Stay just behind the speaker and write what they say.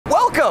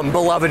Welcome,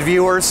 beloved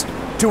viewers,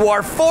 to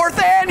our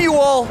 4th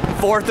annual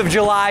 4th of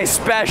July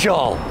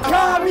special.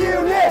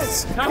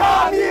 Communists!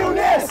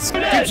 Communists!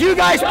 Did you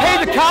guys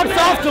pay the cops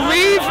off to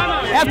leave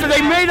after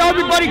they made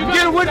everybody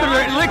get away with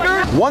their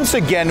liquor? Once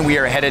again, we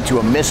are headed to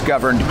a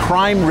misgoverned,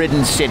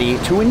 crime-ridden city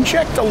to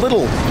inject a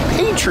little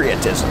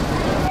patriotism.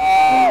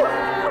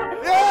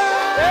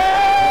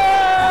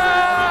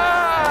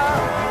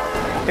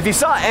 If you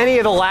saw any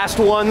of the last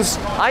ones,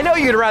 I know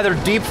you'd rather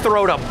deep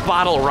throat a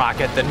bottle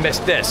rocket than miss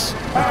this.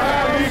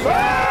 Happy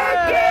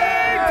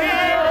birthday,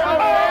 dear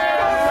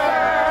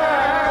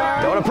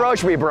America! Don't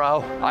approach me,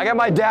 bro. I got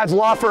my dad's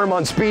law firm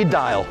on speed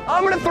dial.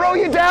 I'm gonna throw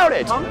you down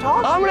it.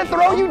 I'm gonna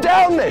throw you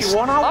down this.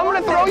 I'm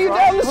gonna throw you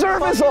down the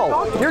surface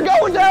hole. You're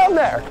going down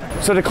there.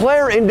 So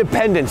declare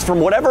independence from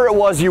whatever it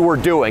was you were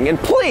doing, and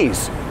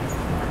please,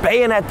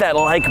 bayonet that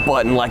like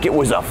button like it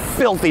was a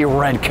filthy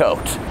red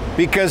coat.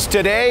 Because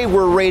today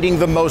we're rating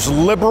the most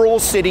liberal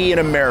city in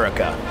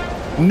America,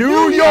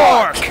 New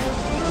York!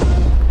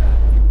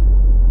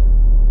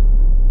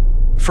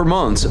 For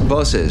months,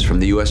 buses from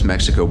the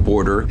U.S.-Mexico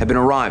border have been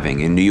arriving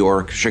in New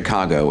York,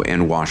 Chicago,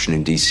 and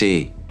Washington,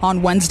 D.C.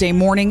 On Wednesday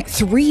morning,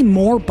 3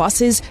 more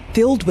buses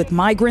filled with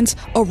migrants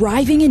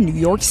arriving in New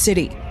York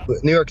City.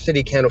 New York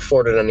City can't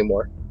afford it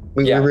anymore.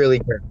 We really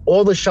can't.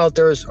 All the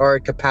shelters are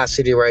at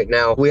capacity right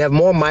now. We have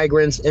more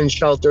migrants in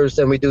shelters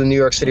than we do New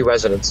York City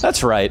residents.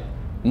 That's right.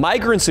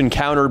 Migrants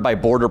encountered by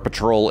Border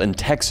Patrol in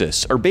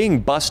Texas are being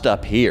bussed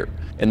up here,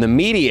 and the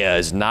media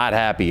is not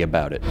happy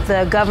about it.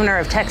 The governor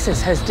of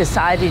Texas has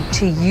decided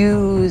to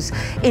use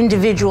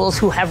individuals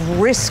who have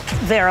risked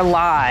their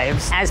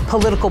lives as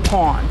political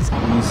pawns.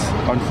 He's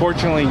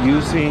unfortunately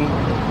using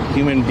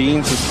human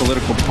beings as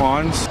political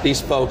pawns.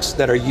 These folks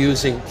that are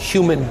using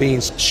human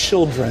beings,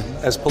 children,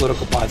 as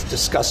political pawns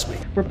disgust me.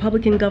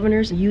 Republican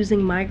governors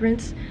using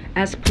migrants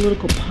as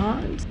political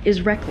pawns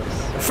is reckless.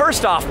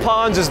 First off,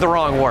 pawns is the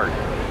wrong word.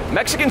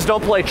 Mexicans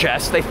don't play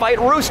chess, they fight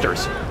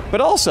roosters. But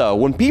also,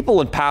 when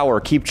people in power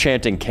keep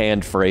chanting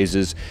canned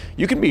phrases,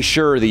 you can be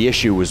sure the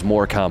issue is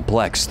more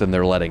complex than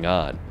they're letting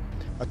on.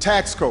 A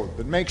tax code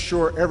that makes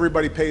sure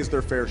everybody pays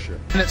their fair share.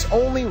 And it's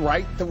only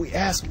right that we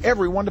ask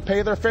everyone to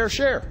pay their fair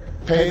share.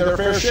 Pay their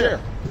fair share.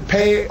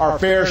 Pay our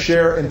fair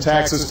share in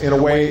taxes in a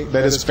way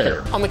that is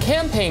fair. On the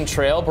campaign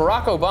trail,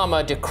 Barack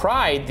Obama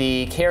decried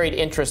the carried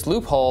interest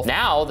loophole.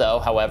 Now, though,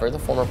 however, the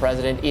former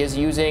president is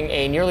using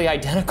a nearly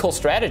identical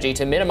strategy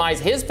to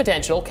minimize his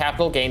potential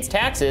capital gains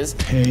taxes.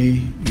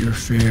 Pay your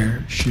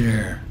fair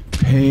share.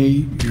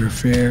 Pay your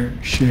fair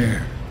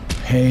share.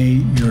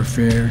 Pay your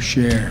fair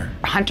share.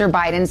 Hunter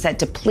Biden set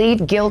to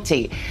plead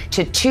guilty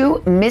to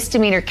 2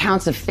 misdemeanor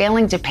counts of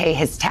failing to pay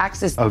his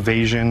taxes.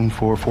 Evasion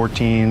for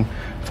 14,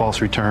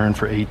 false return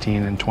for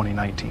 18 in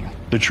 2019.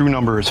 The true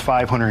number is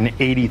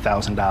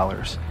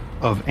 $580,000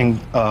 of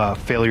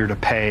failure to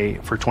pay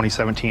for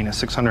 2017 and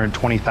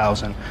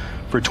 $620,000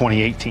 for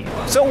 2018.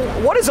 So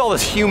what is all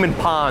this human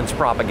pawns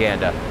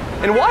propaganda?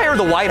 And why are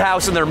the White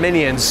House and their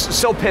minions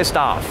so pissed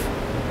off?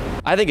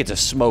 I think it's a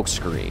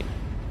smokescreen.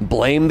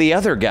 Blame the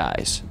other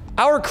guys.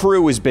 Our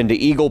crew has been to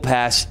Eagle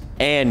Pass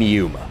and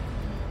Yuma.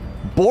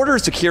 Border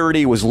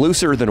security was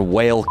looser than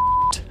whale.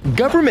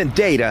 Government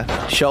data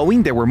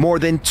showing there were more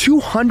than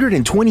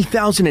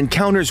 220,000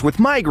 encounters with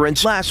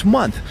migrants last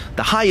month,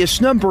 the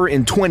highest number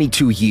in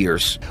 22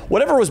 years.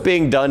 Whatever was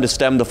being done to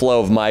stem the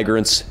flow of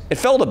migrants, it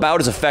felt about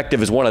as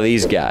effective as one of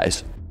these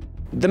guys.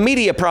 The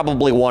media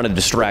probably wanted to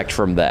distract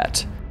from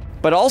that.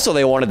 But also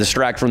they want to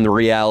distract from the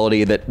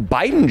reality that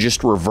Biden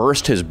just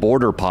reversed his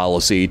border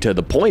policy to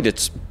the point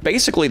it's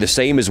basically the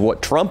same as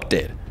what Trump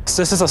did.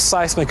 This is a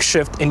seismic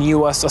shift in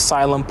U.S.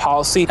 asylum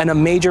policy and a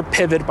major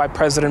pivot by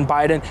President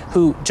Biden,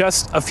 who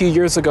just a few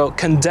years ago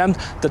condemned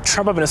the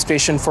Trump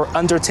administration for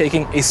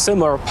undertaking a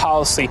similar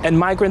policy. And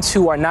migrants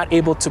who are not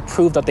able to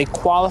prove that they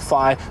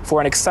qualify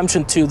for an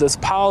exemption to this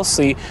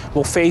policy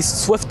will face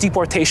swift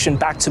deportation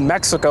back to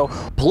Mexico.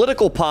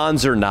 Political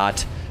pawns or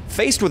not,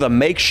 faced with a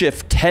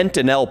makeshift tent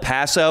in El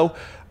Paso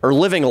or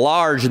living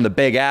large in the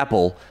Big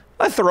Apple,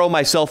 I throw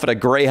myself in a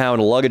Greyhound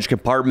luggage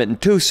compartment in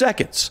 2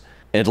 seconds.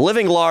 And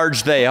living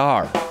large they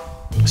are.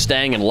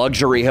 Staying in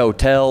luxury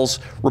hotels,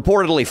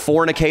 reportedly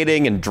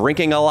fornicating and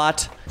drinking a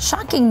lot.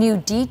 Shocking new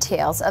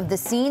details of the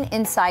scene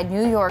inside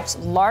New York's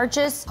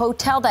largest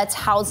hotel that's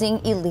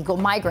housing illegal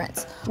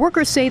migrants.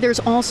 Workers say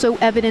there's also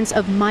evidence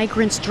of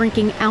migrants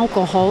drinking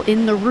alcohol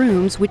in the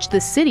rooms, which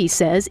the city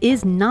says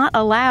is not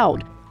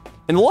allowed.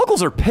 And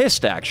locals are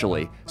pissed,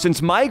 actually,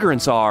 since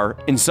migrants are,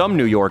 in some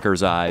New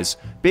Yorkers' eyes,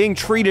 being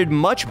treated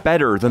much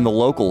better than the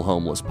local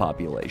homeless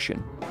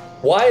population.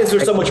 Why is there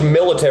so much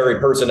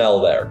military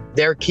personnel there?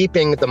 They're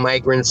keeping the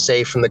migrants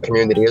safe from the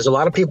community. There's a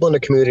lot of people in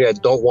the community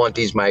that don't want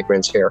these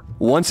migrants here.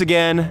 Once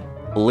again,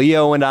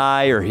 Leo and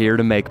I are here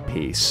to make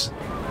peace.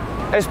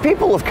 As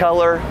people of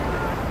color,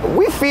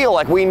 we feel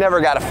like we never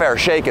got a fair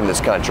shake in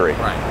this country.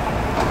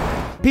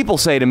 Right. People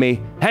say to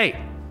me, "Hey,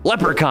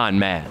 leprechaun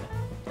man."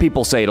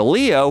 People say to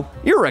Leo,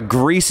 "You're a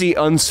greasy,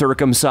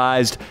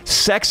 uncircumcised,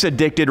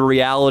 sex-addicted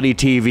reality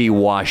TV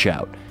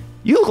washout.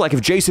 You look like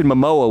if Jason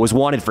Momoa was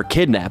wanted for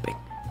kidnapping."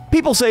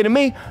 People say to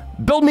me,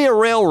 Build me a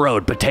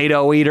railroad,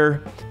 potato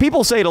eater.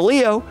 People say to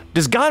Leo,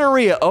 does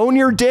gonorrhea own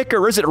your dick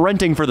or is it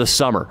renting for the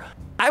summer?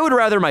 I would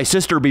rather my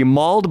sister be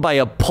mauled by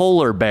a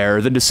polar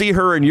bear than to see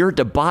her in your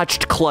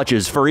debauched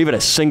clutches for even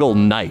a single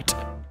night.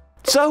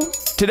 So,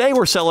 today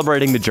we're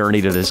celebrating the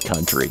journey to this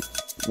country.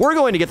 We're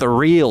going to get the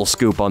real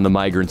scoop on the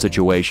migrant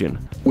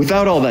situation.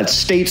 Without all that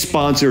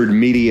state-sponsored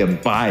media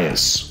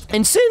bias.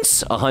 And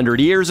since 100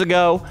 years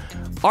ago,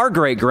 our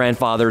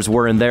great-grandfathers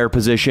were in their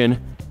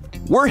position,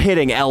 we're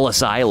hitting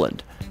Ellis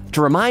Island to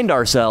remind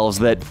ourselves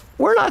that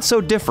we're not so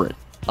different,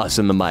 us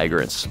and the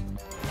migrants.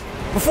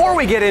 Before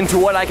we get into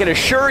what I can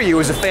assure you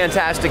is a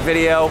fantastic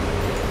video,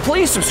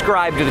 please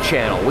subscribe to the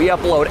channel. We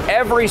upload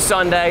every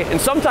Sunday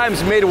and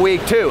sometimes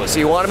midweek too, so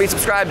you want to be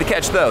subscribed to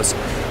catch those.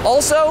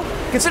 Also,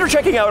 consider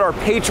checking out our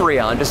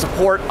Patreon to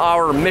support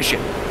our mission.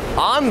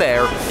 On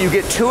there, you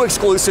get 2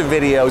 exclusive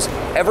videos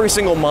every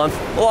single month,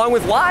 along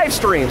with live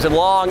streams and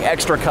long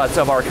extra cuts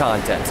of our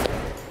content.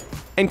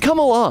 And come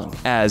along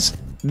as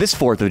this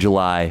 4th of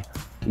July,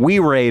 we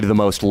raid the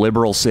most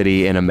liberal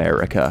city in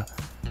America,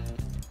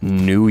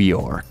 New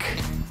York.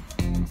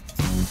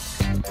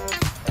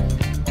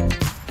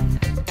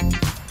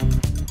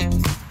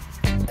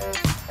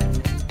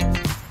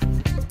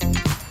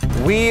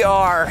 We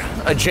are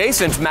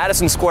adjacent to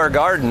Madison Square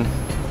Garden.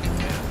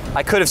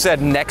 I could have said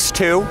next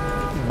to,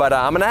 but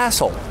I'm an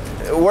asshole.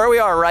 Where we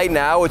are right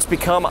now, it's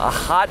become a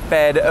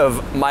hotbed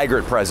of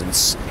migrant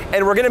presence.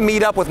 And we're gonna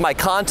meet up with my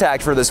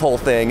contact for this whole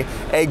thing,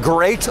 a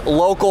great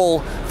local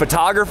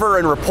photographer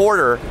and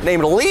reporter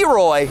named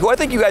Leeroy, who I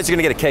think you guys are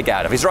gonna get a kick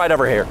out of. He's right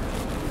over here.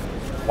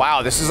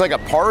 Wow, this is like a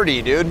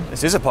party, dude.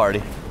 This is a party.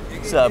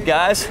 What's up,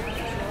 guys?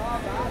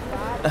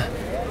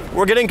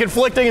 We're getting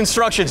conflicting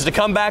instructions to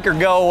come back or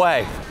go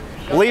away.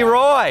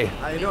 Leeroy.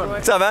 How you doing?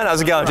 What's up, man?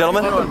 How's it going,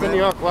 gentlemen? Welcome to New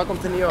York. Welcome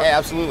to New York. Yeah,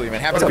 absolutely,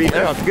 man. Happy to be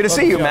here. Good to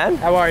see you, man.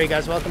 How are you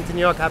guys? Welcome to New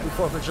York. Happy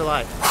 4th of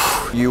July.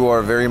 You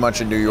are very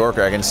much a New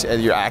Yorker. I can see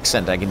your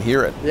accent. I can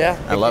hear it. Yeah,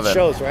 I love it.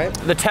 Shows, right?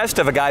 The test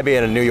of a guy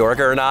being a New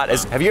Yorker or not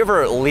is, have you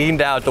ever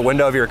leaned out the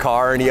window of your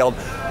car and yelled,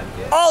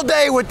 "All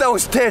day with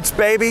those tits,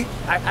 baby"?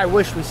 I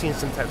wish we've seen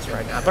some tits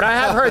right now, but I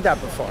have heard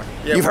that before.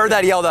 Yeah, you've heard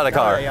that yelled out of a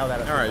car? Yeah, I yelled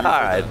out of a car.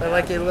 All right. I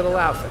like your little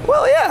outfit.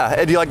 Well, yeah.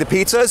 And do you like the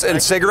pizzas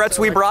and cigarettes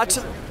we brought?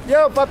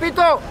 Yo,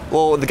 papito!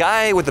 Well, the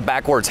guy with the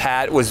backwards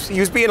hat he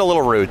was being a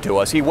little rude to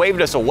us. He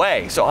waved us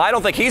away, so I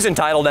don't think he's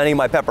entitled to any of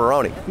my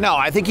pepperoni. No,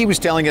 I think he was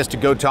telling us to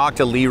go talk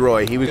to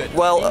Leeroy.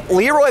 Well,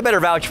 Leeroy better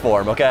vouch for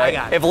him, okay? I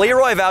got it. If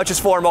Leeroy vouches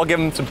for him, I'll give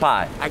him some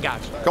pie. I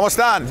got you. ¿Cómo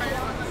están?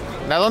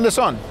 ¿De dónde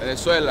son?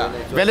 Venezuela.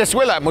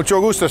 Venezuela, mucho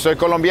gusto. Soy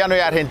colombiano y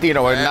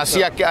argentino.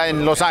 Nací acá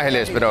en Los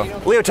Ángeles, pero...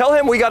 Leo, tell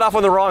him we got off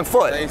on the wrong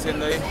foot.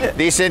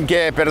 Dicen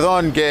que,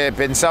 perdón, que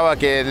pensaba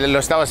que lo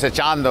estabas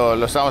echando,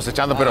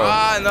 pero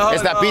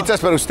esta pizza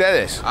es para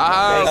ustedes.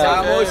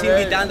 Estamos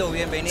invitando,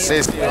 bienvenido.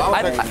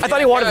 I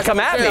thought he wanted to come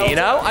at me, you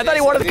know? I thought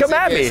he wanted to come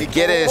at me. Si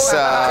quieres,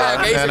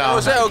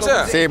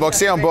 boxeo. Sí,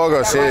 boxeo un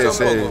poco, sí.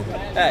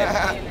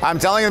 I'm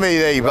telling him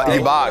that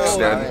you box,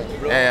 dude.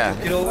 Yeah,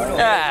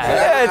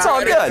 it's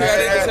all good.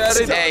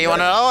 Hey, you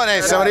want to know?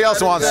 Hey, somebody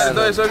else wants.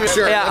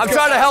 Yeah, I'm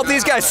trying to help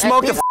these guys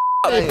smoke the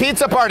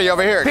pizza party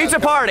over here. Pizza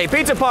party.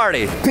 Pizza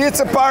party.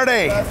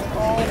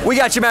 We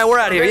got you, man. We're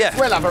out of here. Yeah.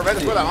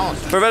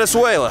 For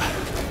Venezuela.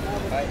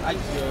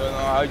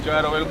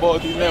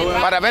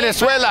 Para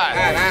Venezuela.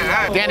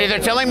 Danny, they're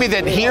telling me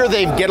that here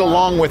they get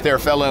along with their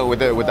fellow, with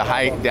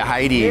the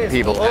Haiti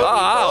people.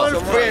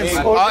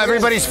 Oh,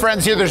 everybody's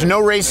friends here. There's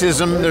no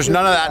racism. There's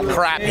none of that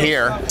crap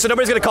here. So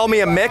nobody's gonna call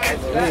me a Mick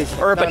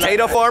or a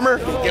potato farmer?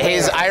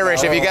 He's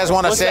Irish. If you guys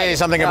want to say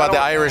something about the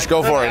Irish,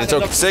 go for it. It's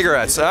okay.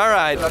 Cigarettes. All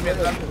right.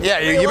 Yeah,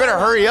 you better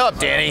hurry up,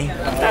 Danny.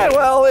 Yeah,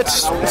 well,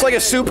 it's like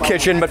a soup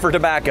kitchen, but for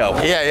tobacco.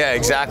 Yeah,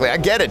 exactly. I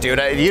get it, dude.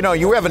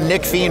 You have a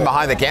Nick Fiend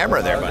behind the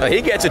camera there, buddy.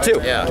 He gets it too.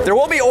 Yeah. There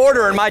will be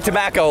order in my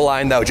tobacco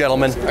line, though,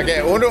 gentlemen.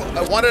 Okay,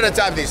 one at a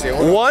time, DC.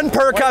 One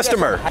per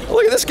customer.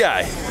 Look at this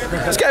guy.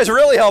 This guy's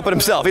really helping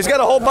himself. He's got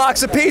a whole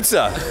box of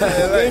pizza.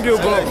 Thank you,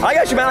 bro. I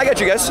got you, man. I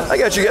got you guys. I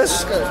got you.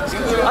 Is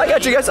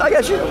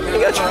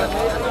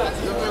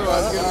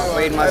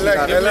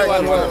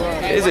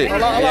it?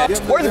 Yeah.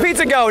 Where'd the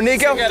pizza go,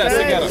 Nico?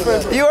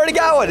 You already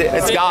got one.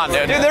 It's gone,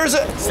 dude. Dude, there's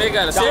a...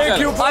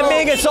 I'm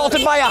being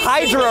assaulted by a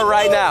Hydra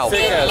right now.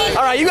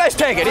 All right, you guys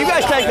take it. You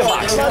guys take the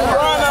box.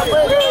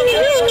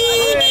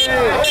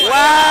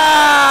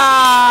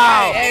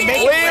 Wow! Hey,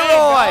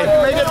 Leeroy!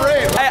 Make it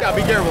rain.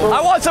 Be careful.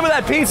 I want some of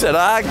that pizza,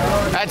 dog.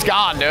 That's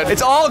gone, dude.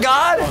 It's all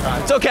gone?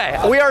 It's okay.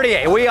 We already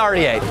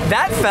ate.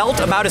 That felt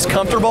about as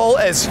comfortable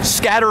as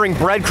scattering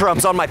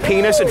breadcrumbs on my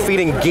penis and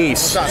feeding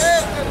geese.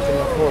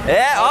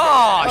 Yeah.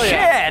 Oh,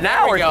 shit.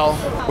 Now we go.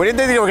 We didn't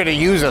think they were going to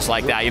use us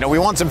like that. You know, we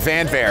want some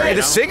fanfare. Hey,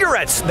 the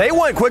cigarettes, they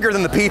went quicker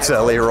than the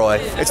pizza, Leeroy.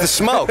 It's the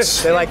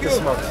smokes. They like the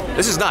smokes.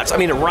 This is nuts. I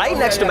mean, right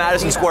next to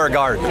Madison Square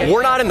Garden.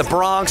 We're not in the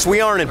Bronx.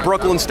 We aren't in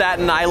Brooklyn,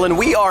 Staten Island.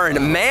 We are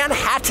in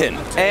Manhattan.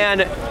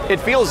 And it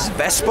feels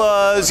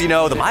Vespas, you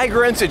know, the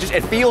migrants.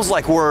 It feels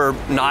like we're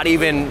not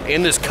even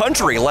in this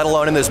country, let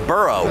alone in this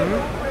borough.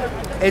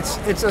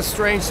 It's a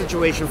strange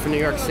situation for New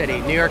York City.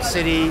 New York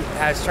City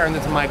has turned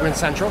into migrant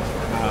central,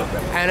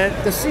 and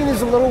the scene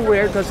is a little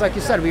weird because, like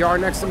you said, we are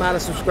next to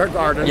Madison Square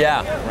Garden.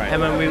 Yeah, right.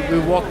 And when we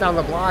walk down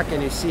the block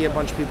and you see a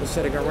bunch of people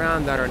sitting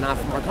around that are not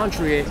from our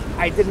country,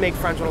 I did make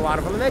friends with a lot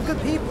of them, and they're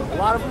good people. A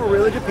lot of them are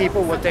really good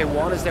people. What they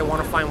want is they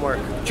want to find work.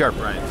 Sure.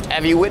 Right.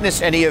 Have you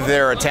witnessed any of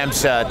their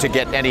attempts to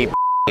get any?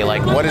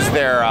 Like, what is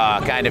their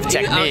kind of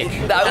technique?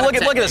 Look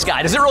at this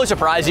guy. Does it really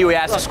surprise you he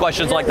asks us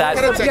questions like that?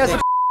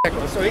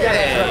 So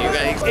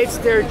it's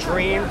their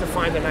dream to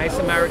find a nice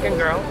American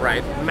girl,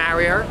 right?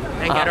 Marry her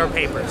and get her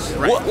papers.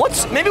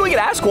 Right. Maybe we could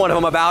ask one of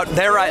them about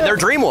their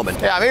dream woman.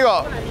 Yeah,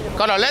 amigo,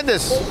 con los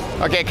lentes.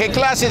 Okay, ¿qué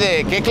clase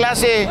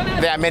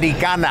de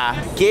americana?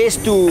 ¿Qué es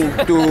tu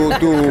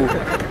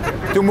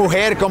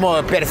mujer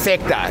como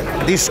perfecta?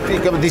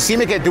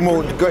 Decime que tu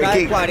mujer.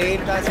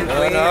 40,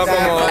 50.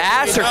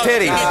 Ass or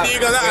titties?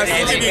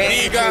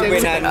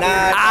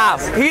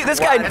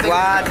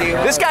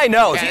 This guy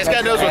knows. This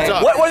guy knows what's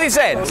up. What is he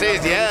saying?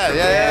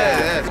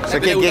 Yeah. So,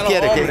 ¿qué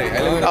quiere?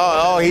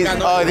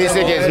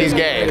 He's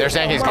gay. They're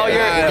saying he's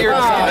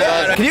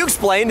gay. Can you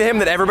explain to him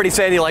that everybody's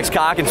saying he likes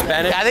cock in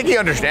Spanish? I think he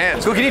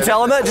understands. So can you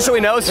tell him that, just so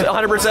he knows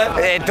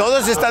 100%?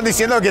 Todos están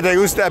diciendo que te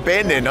gusta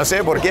pene. No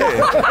sé por qué.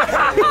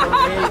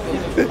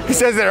 He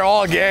says they're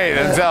all gay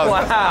themselves.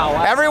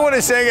 Wow. Everyone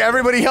is saying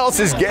everybody else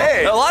is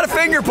gay. A lot of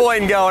finger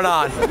pointing going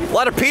on. A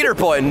lot of Peter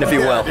pointing, if you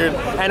will.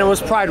 And it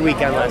was Pride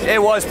Weekend last week.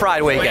 It was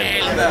Pride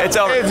Weekend. It's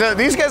over.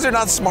 These guys are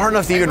not smart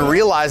enough to even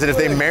realize that if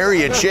they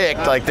marry a chick,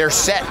 like, they're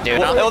set, dude.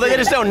 Well, they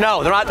just don't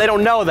know. They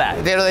don't know that.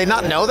 Do they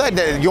not know that?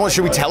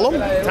 Should we tell them?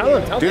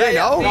 Tell them. Do they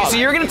know? So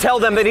you're going to tell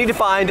them they need to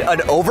find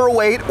an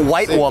overweight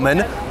white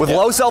woman with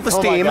low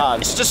self-esteem.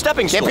 It's just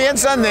stepping stool. ¿Qué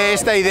piensan de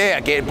esta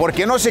idea? Que ¿por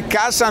qué no se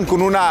casan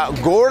con una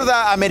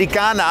gorda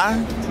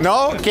americana,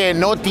 no? Que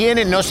no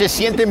se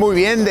siente muy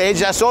bien de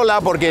ella sola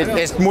porque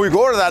es muy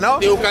gorda, ¿no?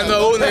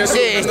 Sí,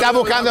 está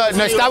buscando.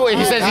 No está.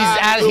 He says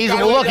he's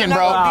looking,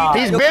 bro.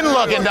 He's been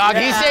looking, dog.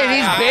 He's saying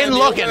he's been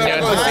looking,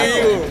 dude.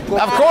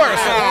 Of course,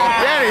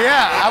 Danny.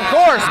 Yeah, of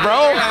course,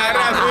 bro.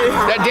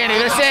 Danny,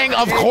 they're saying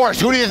of course.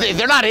 Who do you think?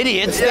 They're not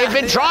idiots. They've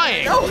been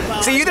trying.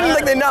 See, you didn't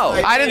think they know.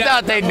 I didn't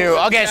thought they knew.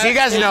 Okay, so you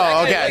guys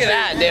know. Okay.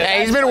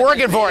 Hey, he's been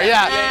working for it.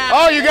 Yeah.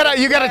 Oh, you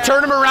gotta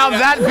turn him around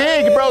that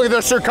big, bro.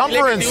 The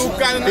circumference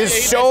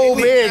is so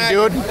big,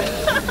 dude.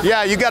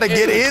 Yeah, you gotta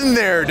get in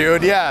there,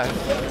 dude. Yeah.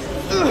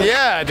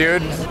 Yeah,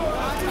 dude.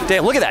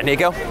 Damn, look at that,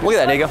 Nico. Look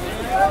at that, Nico.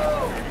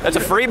 That's a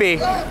freebie.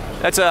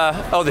 That's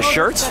the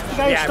shirts? You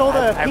guys stole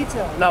the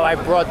pizza. No, I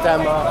brought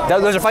them.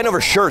 Those are fighting over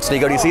shirts,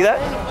 Nico. Do you see that?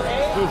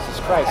 Jesus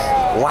Christ.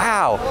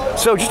 Wow.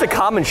 So just a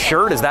common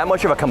shirt is that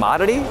much of a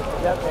commodity?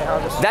 Yep, they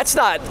harvest. That's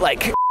not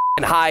like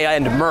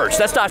high-end merch.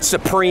 That's not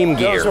Supreme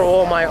gear. Those are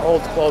all my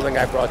old clothing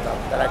I brought them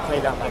that I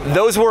cleaned out.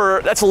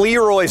 That's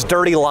Leeroy's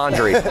dirty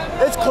laundry.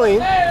 It's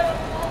clean.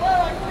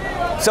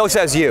 So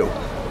says you.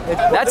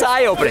 That's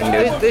eye-opening,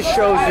 dude. This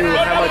shows you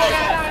how much.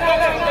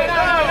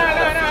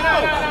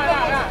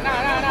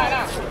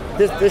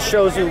 This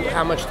shows you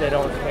how much they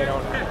don't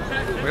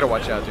have. We gotta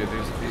watch out, dude.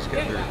 These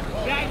guys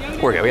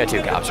are. We're good. We got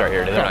two cops right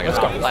here. They're not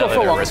gonna. Let's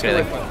go. Risk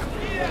anything.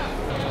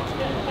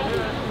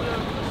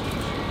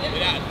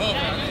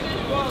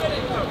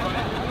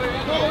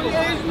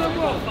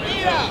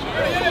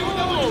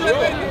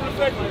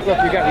 Look,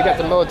 you got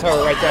the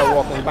military right there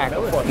walking back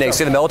and forth. You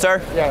see the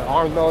military? Yeah,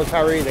 armed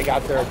military. They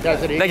got their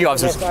Desert Eagle. Thank you,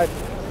 officers.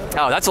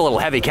 Oh, that's a little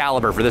heavy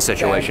caliber for this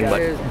situation, but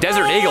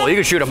Desert Eagle, you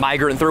can shoot a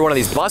migrant through one of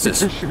these buses.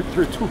 Shoot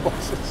through two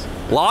buses.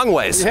 Long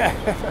ways. Yeah.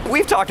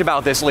 We've talked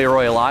about this,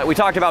 Leeroy, a lot. We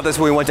talked about this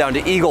when we went down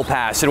to Eagle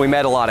Pass and we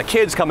met a lot of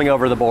kids coming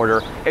over the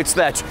border. It's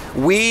that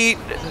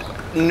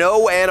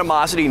no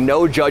animosity,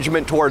 no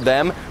judgment toward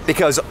them,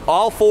 because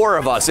all four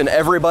of us and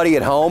everybody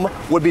at home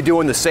would be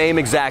doing the same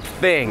exact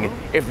thing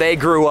if they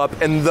grew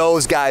up in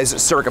those guys'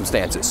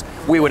 circumstances.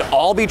 We would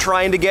all be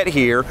trying to get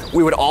here.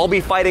 We would all be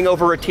fighting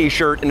over a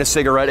t-shirt and a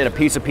cigarette and a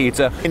piece of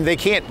pizza. And they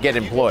can't get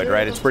employed,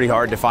 right? It's pretty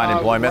hard to find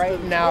employment.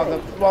 Right now,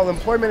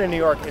 employment in New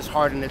York is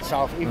hard in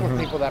itself. Even for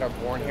people that are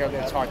born here,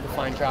 it's hard to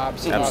find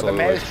jobs. The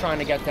mayor's trying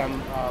to get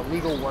them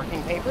legal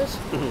working papers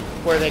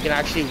where they can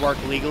actually work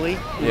legally.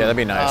 Yeah, that'd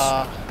be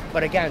nice.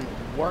 But again,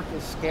 work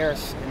is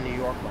scarce in New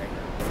York right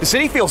now. The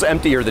city feels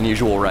emptier than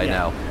usual right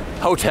now.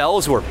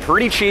 Hotels were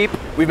pretty cheap.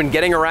 We've been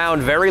getting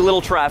around, very little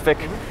traffic.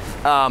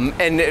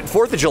 And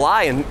 4th of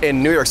July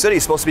in New York City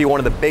is supposed to be one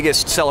of the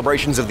biggest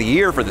celebrations of the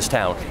year for this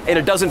town. And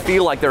it doesn't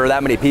feel like there are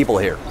that many people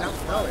here.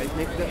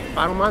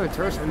 Bottom line, the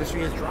tourist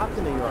industry has dropped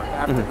in New York.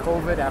 After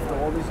COVID, after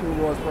all these new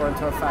laws were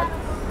into effect,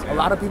 a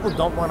lot of people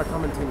don't want to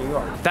come into New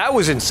York. That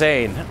was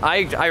insane.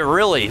 I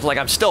really,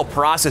 I'm still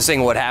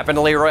processing what happened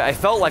to Leeroy. I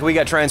felt like we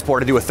got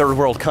transported to a third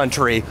world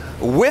country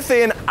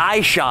within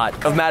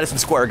eyeshot of Madison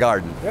Square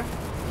Garden. Yeah.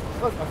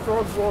 Look, a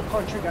third world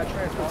country got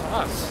transferred to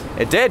us.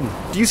 It did.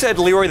 You said,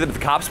 Leeroy, that the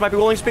cops might be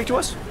willing to speak to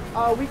us?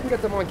 We can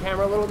get them on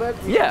camera a little bit.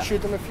 You can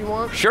shoot them if you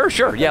want. Sure.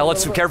 Yeah,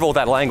 let's be careful with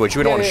that language.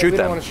 We don't want to shoot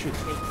them. We don't want to shoot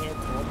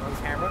on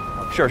camera.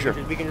 Sure.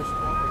 We can just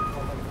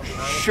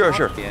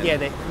Sure.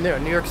 Yeah,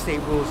 New York State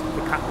rules.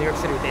 New York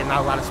City, they're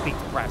not allowed to speak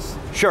to press.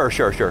 Sure.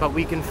 But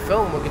we can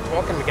film, we can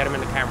talk, and we get them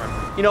in the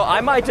camera. You know,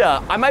 I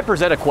might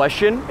present a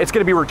question. It's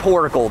going to be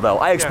rhetorical, though.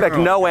 I expect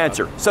no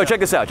answer. So check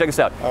this out.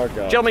 Oh,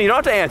 God. Gentlemen, you don't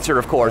have to answer,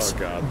 of course. Oh,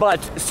 God.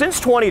 But since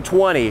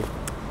 2020,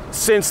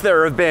 since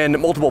there have been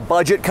multiple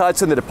budget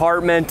cuts in the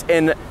department,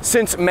 and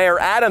since Mayor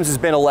Adams has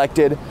been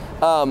elected,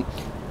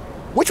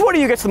 which one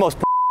of you gets the most?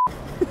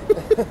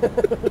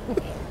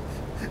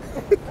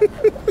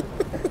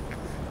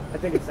 I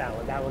think it's that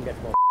one. That one gets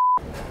more.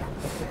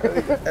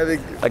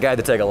 I had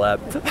to take a lap.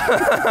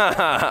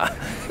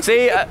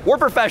 See, we're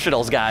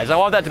professionals, guys. I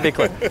want that to be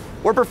clear.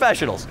 We're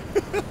professionals.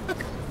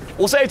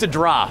 We'll say it's a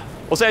draw.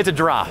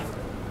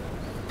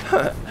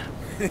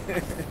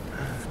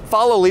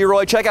 Follow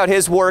Leeroy. Check out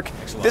his work.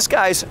 This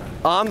guy's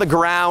on the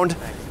ground,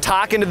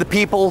 talking to the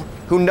people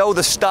who know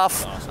the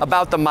stuff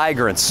about the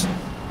migrants.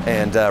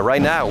 And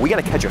right now, we got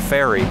to catch a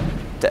ferry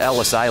to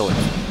Ellis Island.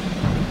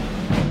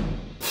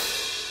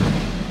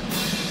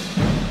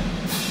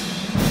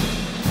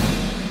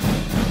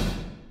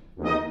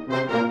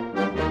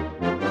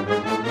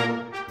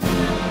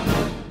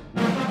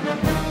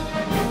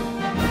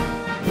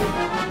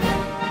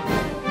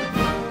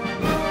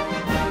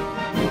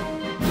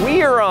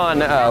 We are on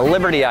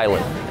Liberty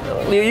Island.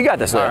 You got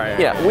this,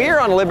 Larry. Yeah, we are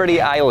on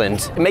Liberty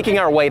Island, making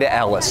our way to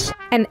Ellis.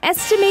 An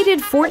estimated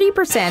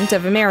 40%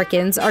 of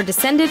Americans are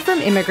descended from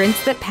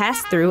immigrants that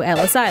passed through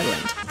Ellis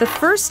Island. The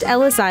first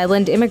Ellis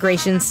Island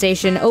immigration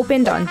station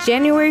opened on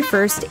January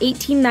 1st,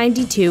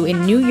 1892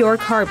 in New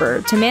York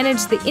Harbor to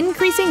manage the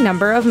increasing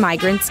number of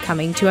migrants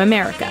coming to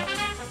America.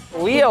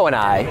 Leo and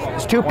I,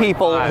 as two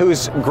people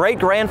whose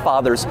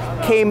great-grandfathers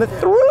came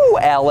through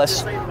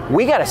Ellis,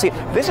 we gotta see,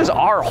 this is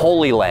our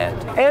holy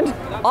land. And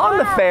on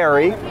the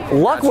ferry,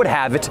 luck would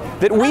have it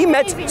that we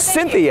met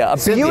Cynthia, a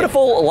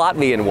beautiful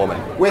Latvian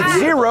woman with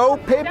zero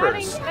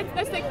papers.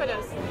 Let's take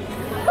photos.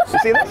 You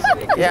see this?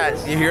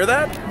 Yeah, you hear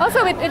that?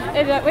 Also, with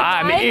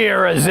I'm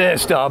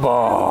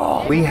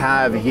irresistible. We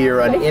have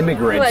here an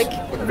immigrant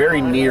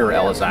very near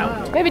Ellis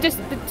Island. Maybe just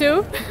the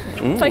two,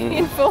 like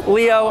info.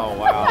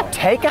 Leo,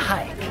 take a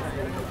hike.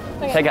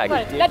 Take a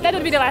hike. That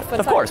would be the last one.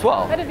 Of course,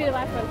 well, that would be the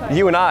last one.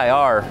 you and I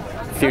are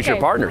future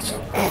partners,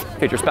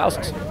 future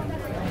spouses.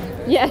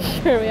 Yeah,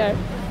 sure we are.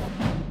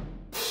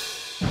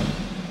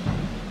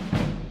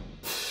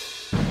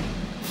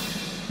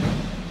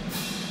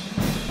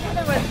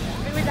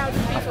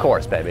 Of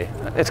course, baby.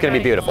 It's going to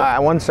be beautiful.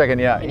 1 second,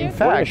 yeah. In We're going to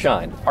fact,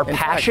 shine. Our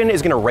passion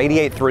is going to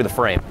radiate through the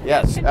frame.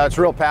 Yes, it's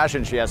real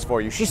passion she has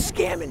for you. She's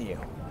scamming you.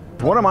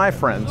 One of my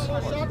friends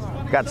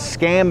got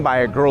scammed by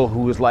a girl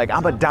who was like,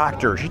 I'm a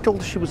doctor. She told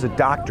us she was a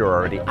doctor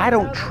already. I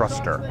don't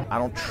trust her. I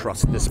don't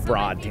trust this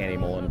broad, Tanny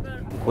Mullen.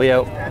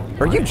 Leo,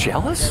 are you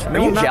jealous? No, are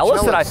you I'm not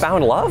jealous that I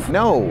found love?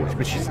 No,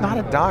 but she's not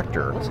a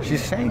doctor.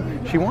 She's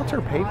saying she wants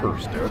her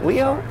papers, dude.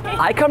 Leo,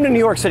 I come to New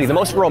York City, the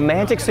most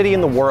romantic city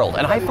in the world,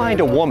 and I find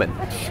a woman.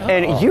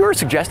 And you're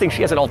suggesting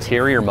she has an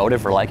ulterior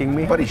motive for liking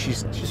me? Buddy,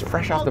 she's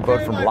fresh off the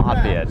boat from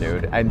Latvia,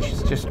 dude, and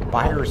she's just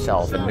by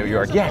herself in New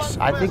York. Yes,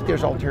 I think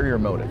there's ulterior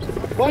motives.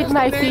 With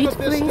my feet,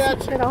 please,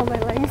 and all my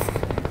legs.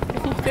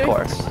 Of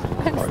course.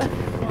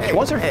 She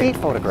wants her feet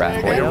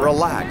photographed. Hey,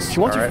 relax. She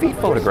wants her feet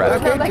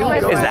photographed. Okay,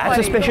 Is that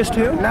suspicious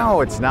too?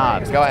 No, it's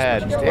not. Go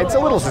ahead. It's a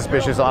little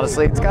suspicious,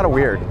 honestly. It's kind of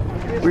weird.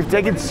 We've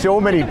taken so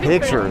many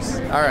pictures.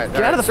 All right.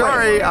 Get out of the frame.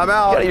 Sorry, I'm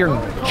out. You're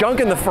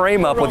junking the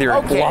frame up with your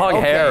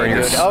long hair and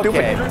your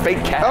stupid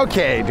fake cat.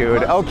 Okay,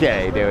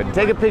 dude.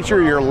 Take a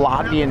picture of your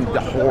Latvian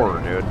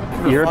whore,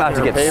 dude. You're about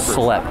to get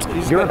slept.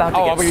 You're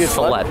about to get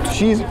slept.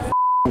 She's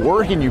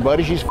working you,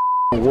 buddy. She's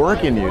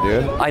working you,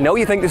 dude. I know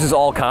you think this is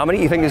all comedy.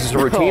 You think this is a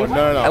routine.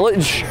 No.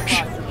 Shh.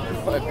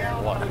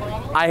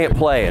 I ain't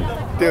playing.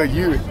 Dude,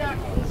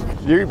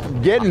 you're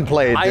getting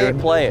played, dude. I ain't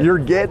playing. You're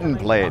getting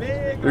played.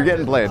 You're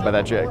getting played by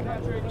that chick.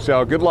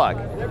 So good luck.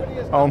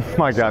 Oh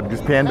my God,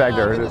 just pan back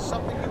there.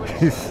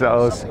 It's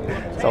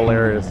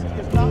hilarious.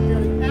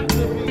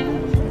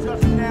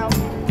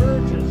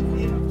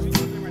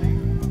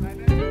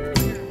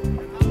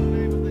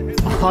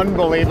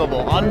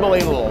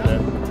 Unbelievable,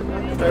 dude.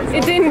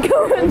 It didn't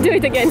go. Do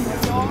it again.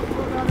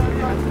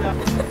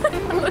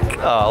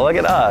 Oh, look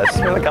at us.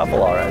 We're the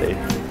couple already.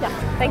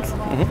 Yeah, thanks.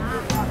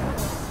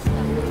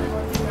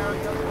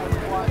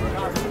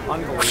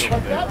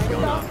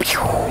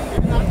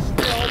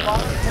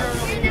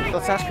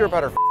 Let's ask her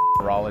about her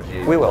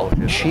neurology. We will.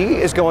 She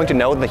is going to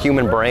know the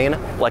human brain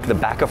like the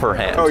back of her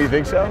hand. Oh, you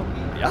think so?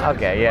 Yeah.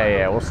 Okay,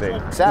 yeah, we'll see.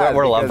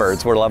 We're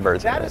lovebirds. We're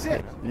lovebirds.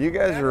 You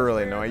guys are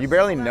really annoying. You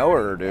barely know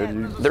her,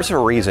 dude. There's a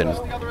reason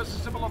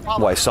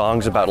why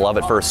songs about love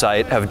at first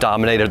sight have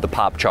dominated the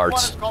pop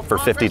charts for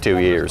 52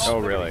 years. Oh,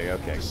 really?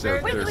 Okay.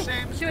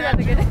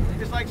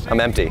 I'm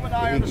empty.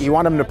 You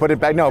want him to put it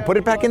back? No, put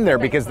it back in there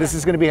because this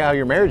is going to be how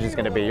your marriage is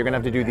going to be. You're going to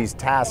have to do these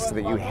tasks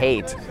that you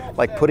hate,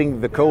 like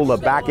putting the cola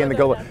back in the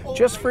cola,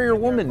 just for your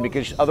woman,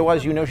 because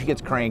otherwise you know she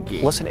gets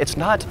cranky. Listen, it's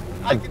not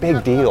a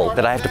big deal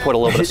that I have to put a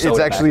little bit of soda It's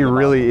actually back in the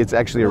really it's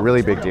actually a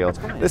really big deal.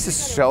 This is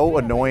so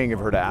annoying of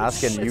her to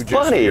ask, and you just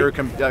funny. you're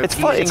It's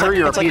funny. It's her, like,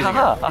 you're it's like, appeasing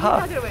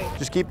her.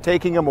 Just keep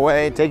taking them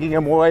away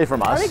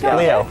from us. Yeah,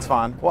 Leo. it's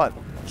fine. What?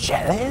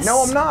 Jealous?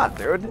 No, I'm not,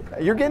 dude.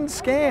 You're getting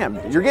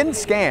scammed. You're getting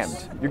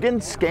scammed. You're getting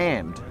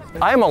scammed.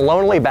 I am a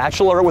lonely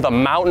bachelor with a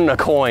mountain of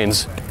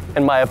coins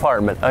in my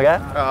apartment, okay?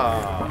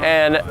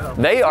 And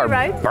they are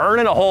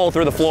burning a hole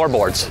through the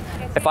floorboards.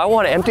 If I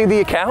want to empty the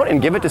account and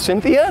give it to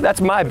Cynthia,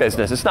 that's my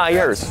business. It's not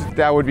yours.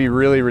 That would be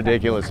really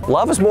ridiculous.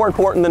 Love is more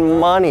important than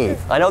money.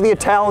 I know the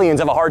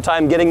Italians have a hard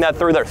time getting that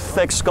through their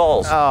thick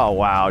skulls. Oh,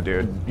 wow,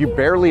 dude. You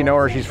barely know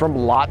her. She's from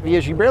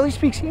Latvia. She barely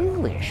speaks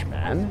English,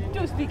 man.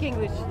 Do speak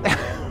English.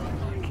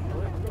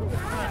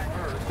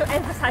 To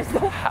emphasize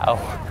that. How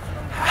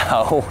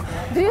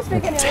Do you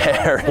speak any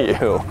dare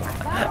you?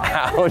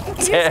 How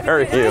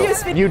dare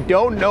you? You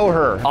don't know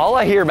her. All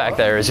I hear back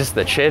there is just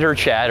the chitter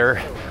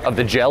chatter of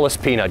the jealous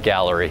peanut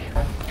gallery.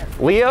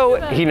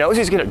 Leo, he knows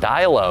he's gonna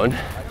die alone.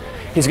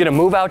 He's gonna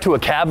move out to a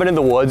cabin in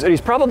the woods, and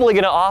he's probably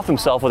gonna off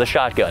himself with a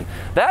shotgun.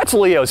 That's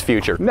Leo's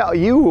future. No,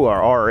 you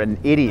are an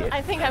idiot.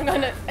 I think I'm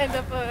gonna end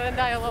up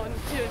die alone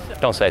too. So.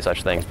 Don't say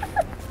such things.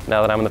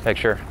 Now that I'm in the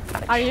picture,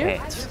 Are you?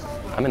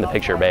 I'm in the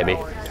picture, baby.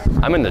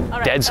 I'm in the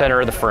dead center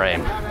of the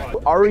frame.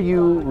 Are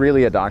you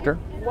really a doctor?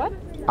 What?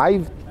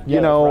 I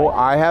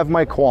have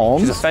my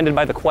qualms. She's offended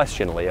by the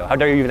question, Leo. How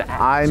dare you even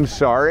ask? I'm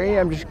sorry.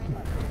 I'm just.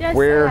 Yes,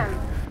 Where? I am.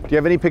 Do you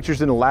have any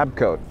pictures in a lab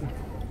coat?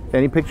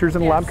 Any pictures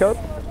in a lab coat?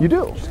 You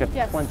do. She's got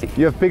plenty.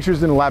 You have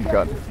pictures in a lab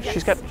coat.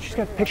 She's got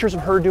pictures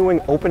of her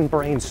doing open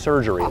brain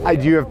surgery.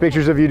 Do you have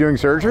pictures of you doing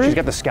surgery? She's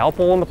got the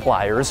scalpel and the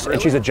pliers,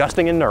 and she's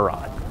adjusting a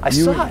neuron. I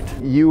saw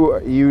it.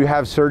 You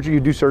have surgery? You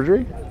do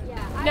surgery?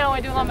 No,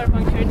 I do lumbar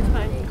puncture. It's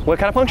fine. What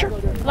kind of puncture?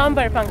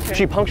 Lumbar puncture.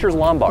 She punctures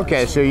lumbar.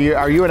 Okay, so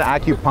are you an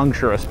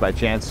acupuncturist by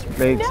chance?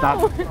 It's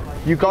No. not.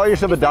 You call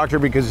yourself a doctor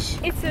because.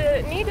 It's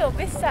a needle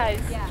this size.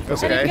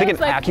 Okay. You think an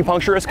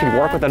acupuncturist can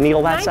work with a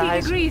needle that 90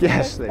 size? degrees.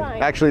 Yes,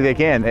 actually they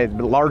can.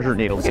 Larger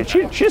needles.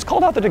 She just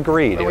called out the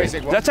degree, dude. Does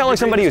that sound like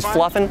somebody who's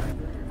fluffing?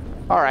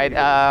 All right.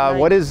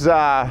 What is?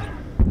 Yeah,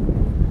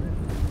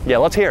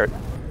 let's hear it.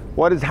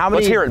 What is? How many?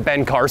 Let's hear it,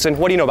 Ben Carson.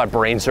 What do you know about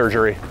brain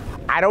surgery?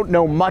 I don't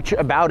know much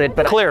about it,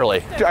 but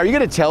clearly. Are you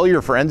going to tell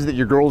your friends that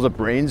your girl's a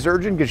brain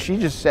surgeon? Because she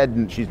just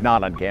said she's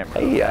not on camera.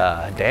 Hey,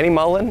 Danny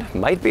Mullen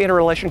might be in a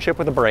relationship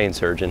with a brain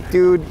surgeon.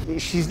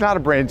 Dude, she's not a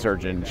brain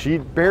surgeon. She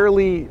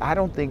barely, I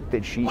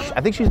think she's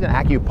an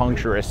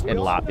acupuncturist in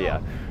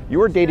Latvia.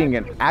 You are dating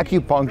an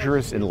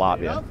acupuncturist in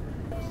Latvia.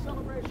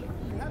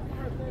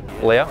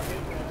 Leo,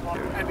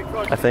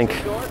 I think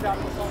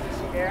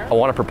I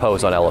want to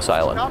propose on Ellis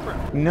Island.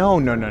 No.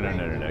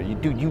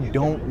 You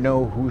don't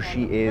know who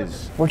she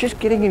is. We're just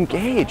getting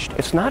engaged.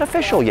 It's not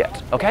official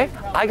yet, okay?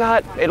 I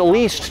got at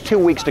least 2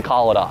 weeks to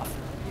call it off,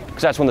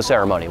 because that's when the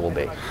ceremony will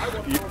be.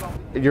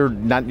 You're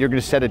going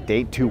to set a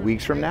date 2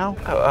 weeks from now?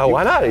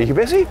 Why not? Are you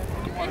busy?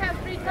 I have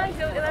free time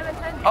till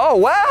 11:10. Oh,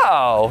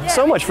 wow. Yeah,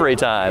 so much free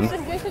time.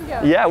 We should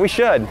go. Yeah, we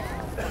should.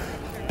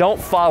 Don't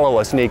follow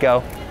us,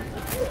 Nico.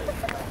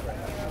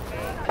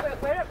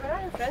 Where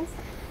are your friends?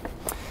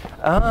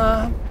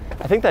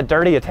 I think that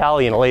dirty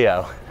Italian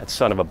Leo, that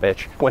son of a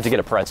bitch, went to get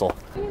a pretzel.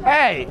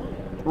 Hey,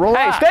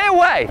 relax. Hey, stay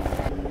away.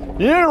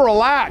 You need to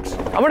relax.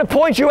 I'm gonna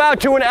point you out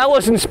to an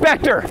Ellis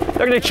inspector.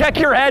 They're gonna check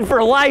your head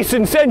for lice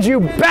and send you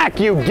back,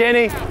 you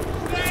guinea.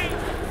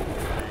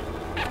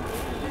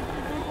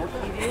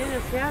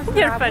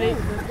 You're funny.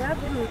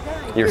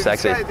 You're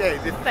sexy.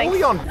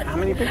 Thanks. How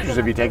many pictures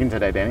have you taken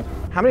today, Danny?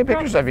 How many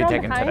pictures have you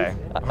taken today?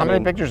 How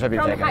many pictures have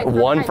you taken?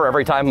 One for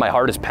every time my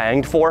heart is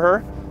panged for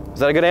her. Is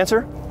that a good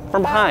answer?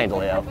 From behind,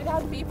 Leo.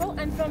 Without people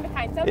and from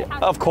behind. Yeah,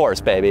 of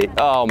course, baby.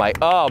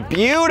 Oh,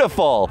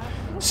 beautiful.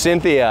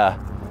 Cynthia,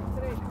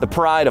 the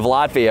pride of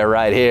Latvia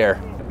right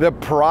here. The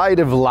pride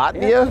of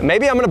Latvia?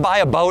 Maybe I'm gonna buy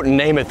a boat and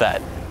name it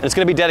that. And it's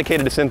gonna be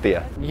dedicated to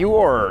Cynthia. You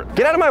are...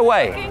 Get out of my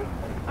way.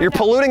 You're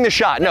polluting the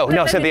shot. No,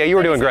 Cynthia, you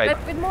were doing great.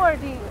 But with more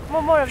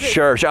of this.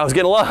 Sure, I was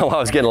getting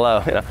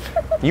low. You know.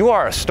 You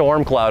are a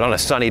storm cloud on a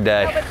sunny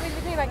day. No, but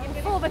we do like in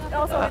full, but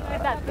also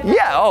with that.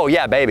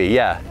 Yeah, baby,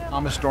 yeah.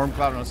 I'm a storm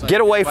cloud on a sunny day.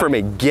 Get away from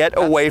me, get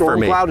away from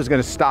me. Storm cloud is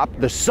gonna stop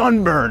the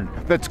sunburn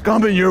that's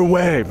coming your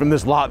way from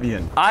this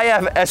Latvian. I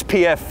have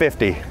SPF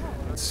 50.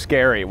 It's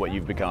scary what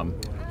you've become.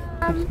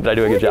 Did I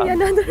do a good job? I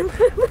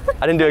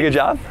didn't do a good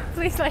job?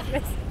 Please like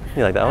this.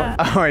 You like that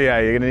one? Oh yeah,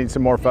 you're gonna need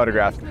some more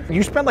photographs.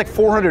 You spent like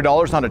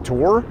 $400 on a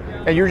tour,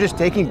 and you're just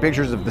taking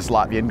pictures of this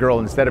Latvian girl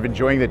instead of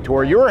enjoying the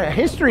tour. You're a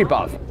history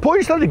buff. Pull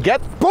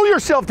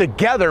yourself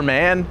together,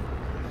 man.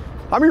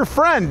 I'm your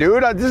friend,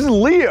 dude. This is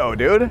Leo,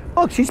 dude.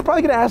 Look, she's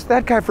probably gonna ask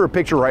that guy for a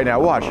picture right now.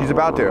 Watch, she's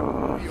about to.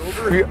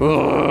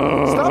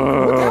 Stop,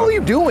 what the hell are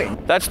you doing?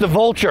 That's the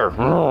vulture.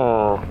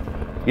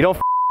 You don't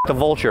the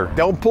vulture.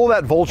 Don't pull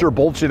that vulture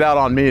bullshit out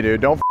on me,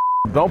 dude. Don't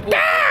pull.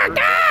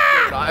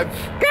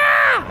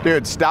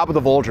 Dude, stop with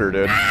the vulture,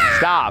 dude.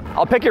 Stop.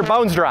 I'll pick your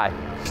bones dry.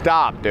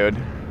 Stop, dude.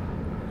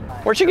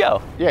 Where'd she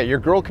go? Yeah, your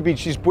girl could be,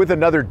 she's with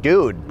another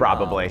dude,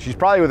 probably. She's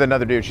probably with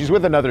another dude. She's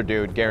with another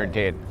dude,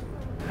 guaranteed.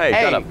 Hey,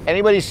 shut up.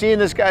 Anybody seeing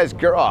this guy's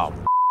girl?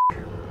 Oh,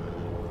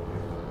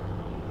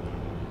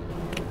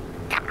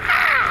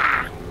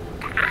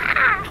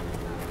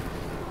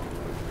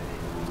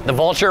 The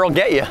vulture will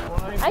get you.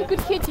 I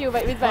could hit you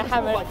with my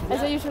hammer,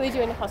 as I usually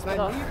do in the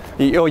hospital.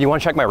 You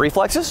want to check my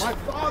reflexes?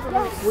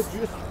 Yes.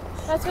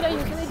 That's what I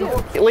usually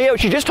do. Leo,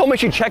 she just told me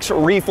she checks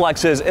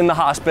reflexes in the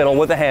hospital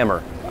with a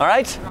hammer. All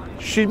right?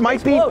 She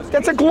might be.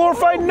 That's a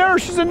glorified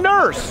nurse. She's a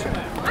nurse.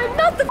 I'm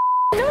not the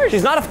nurse.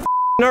 She's not a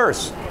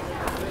nurse.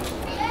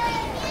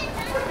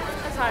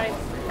 I'm sorry.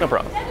 No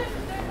problem.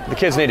 The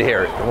kids need to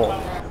hear it.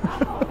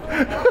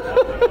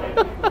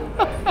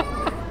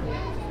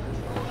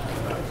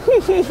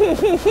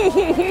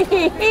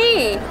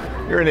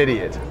 You're an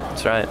idiot.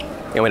 That's right. You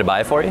want me to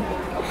buy it for you?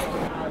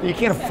 You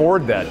can't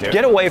afford that, dude.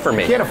 Get away from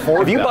me. You can't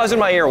afford If you that. buzz in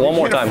my ear one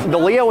more time, the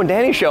Leo and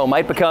Danny show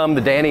might become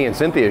the Danny and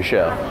Cynthia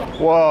show.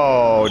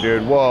 Whoa,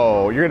 dude,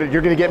 whoa. You're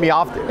gonna get me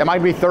off. Am I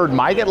gonna be third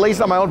mic at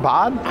least on my own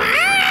pod?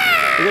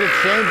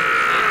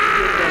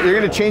 You're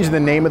gonna change the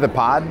name of the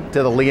pod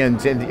to the Leo and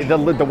Cynthia.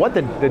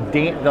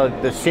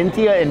 The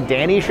Cynthia and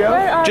Danny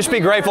show? Just be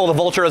grateful the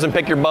vulture doesn't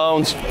pick your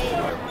bones.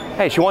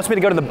 Hey, she wants me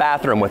to go to the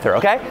bathroom with her,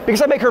 okay?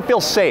 Because I make her feel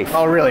safe.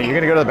 Oh, really? You're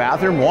gonna go to the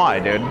bathroom? Why,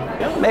 dude?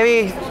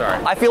 Maybe.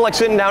 Sorry. I feel like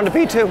sitting down to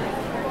pee too.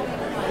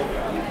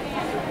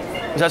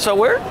 Is that so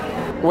weird?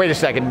 Wait a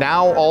second.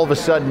 Now all of a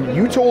sudden,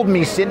 you told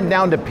me sitting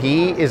down to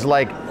pee is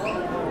like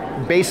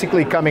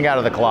basically coming out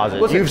of the closet.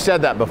 Listen, you've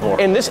said that before.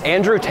 In this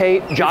Andrew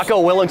Tate,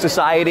 Jocko Willink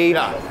society,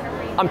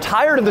 I'm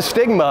tired of the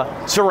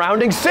stigma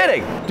surrounding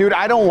sitting. Dude,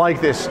 I don't like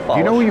this. Do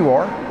you know who you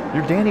are?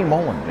 You're Danny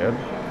Mullen, dude.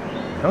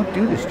 Don't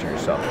do this to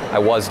yourself. I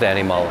was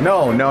Danny Mullen.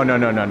 No. You're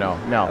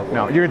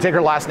gonna take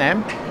her last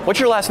name? What's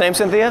your last name,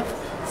 Cynthia?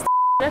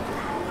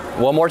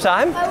 One more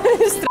time?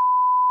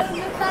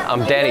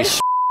 I'm Danny.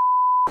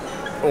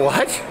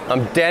 What?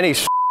 I'm Danny.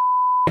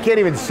 I can't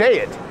even say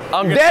it.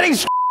 I'm Danny.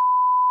 You're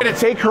gonna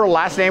take her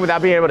last name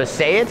without being able to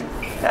say it?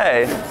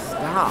 Hey,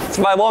 stop. It's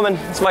my woman.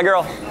 It's my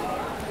girl.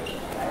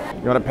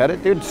 You want to pet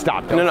it, dude?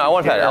 Stop. No, I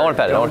want to pet it. I want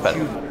to pet it. I want to pet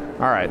it.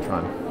 All right,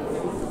 fine.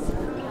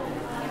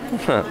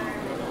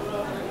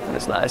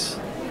 That's nice.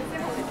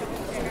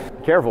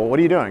 Careful. What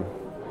are you doing?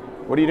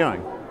 What are you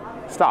doing?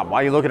 Stop.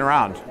 Why are you looking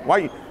around?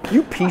 Why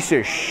you piece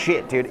of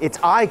shit, dude? Its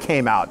eye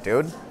came out,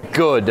 dude.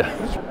 Good.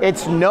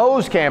 Its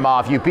nose came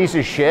off, you piece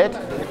of shit.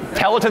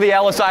 Tell it to the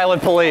Ellis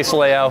Island police,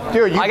 Leo.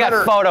 Dude, I got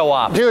photo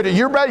op. Dude,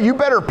 you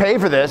better pay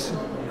for this.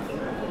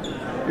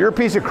 You're a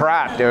piece of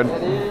crap, dude.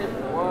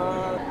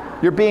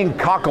 You're being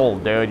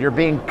cuckolded, dude. You're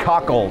being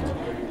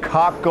cuckolded.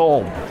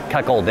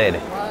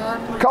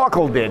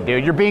 Cuckolded,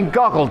 dude. You're being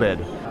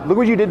cuckolded. Look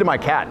what you did to my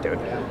cat, dude.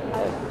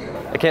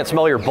 I can't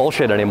smell your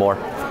bullshit anymore.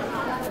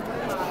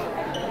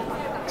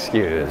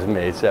 Excuse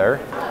me, sir.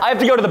 I have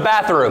to go to the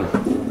bathroom.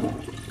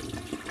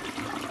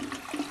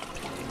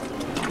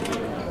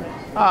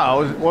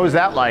 Oh, what was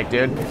that like,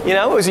 dude? You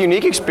know, it was a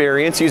unique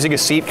experience using a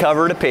seat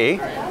cover to pee,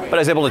 but I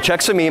was able to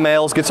check some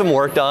emails, get some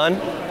work done.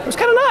 It was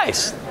kind of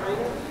nice.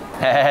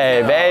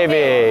 Hey,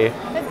 baby.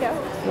 Let's go.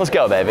 Let's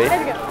go, baby.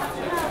 Let's go.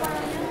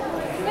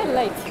 We're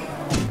late.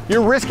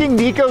 You're risking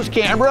Nico's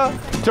camera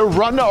to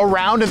run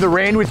around in the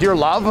rain with your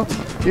love?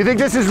 You think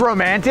this is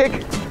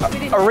romantic?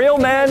 A real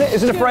man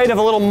isn't afraid of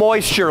a little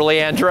moisture,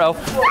 Leandro.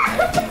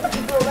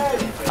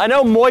 I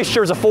know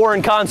moisture is a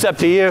foreign concept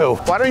to you.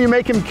 Why don't you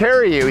make him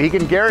carry you? He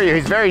can carry you.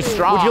 He's very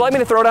strong. Would you like me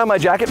to throw down my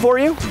jacket for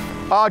you?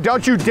 Oh,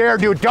 don't you dare,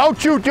 dude.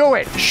 Don't you do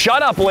it.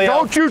 Shut up, Leo.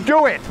 Don't you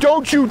do it.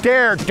 Don't you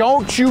dare.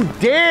 Don't you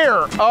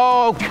dare.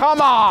 Oh, come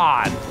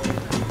on.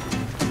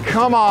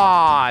 Come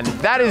on.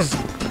 That is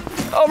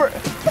over.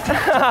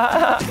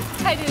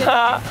 I did it.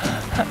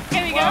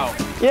 Can we go? Wow.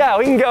 Yeah,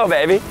 we can go,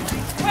 baby.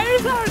 Where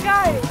is our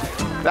guy?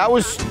 That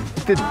was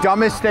the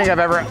dumbest thing I've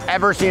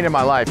ever seen in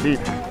my life.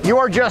 You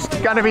are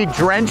just gonna be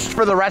drenched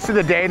for the rest of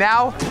the day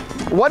now?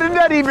 What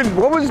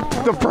was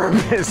the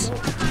purpose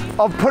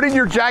of putting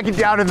your jacket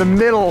down in the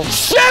middle?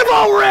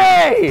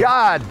 Chivalry!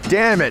 God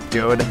damn it,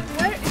 dude.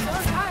 Where is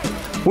our guy?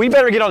 We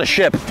better get on the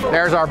ship.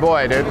 There's our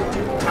boy, dude.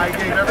 I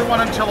gave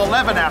everyone until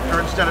 11 after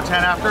instead of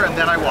 10 after, and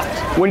then I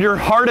walked. When your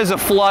heart is a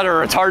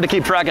flutter, it's hard to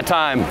keep track of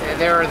time.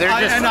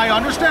 And I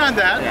understand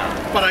that,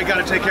 but I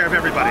got to take care of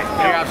everybody.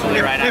 You're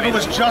absolutely right. If it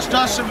was just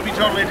us, it would be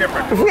totally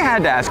different. If we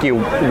had to ask you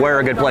where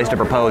a good place to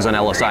propose on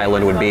Ellis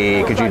Island would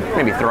be, could you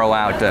maybe throw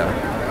out a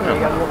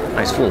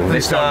nice little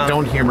vista?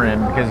 Don't humor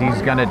him because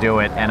he's gonna do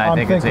it, and I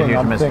think it's a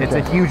huge mistake. It's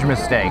a huge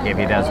mistake if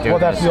he does do it. Well,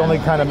 that's the only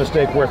kind of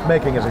mistake worth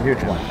making is a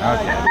huge one.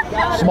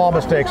 Okay. Small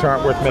mistakes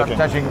aren't worth making.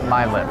 Stop touching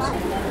my lips.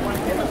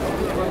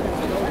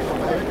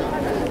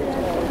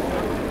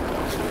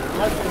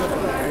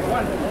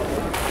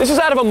 This is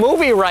out of a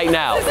movie right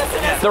now.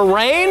 The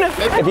rain?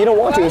 If you don't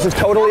want to, this is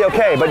totally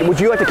okay. But would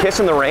you like to kiss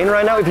in the rain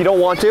right now if you don't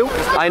want to?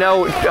 I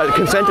know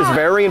consent is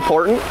very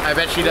important. I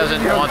bet she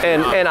doesn't want to.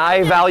 And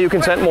I value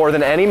consent more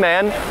than any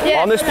man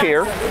on this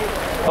pier.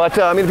 But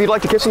I mean, if you'd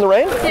like to kiss in the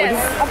rain? Yes.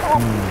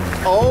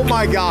 Oh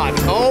my God.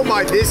 Oh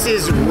my, this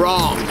is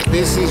wrong.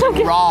 This is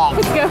wrong.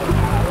 Let's go.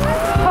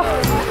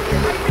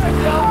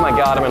 Oh my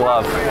God, I'm in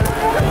love.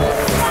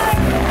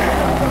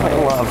 I'm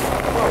in love.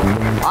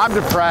 I'm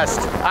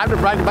depressed.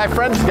 My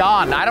friend's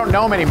gone. I don't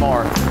know him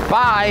anymore.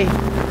 Bye.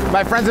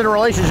 My friend's in a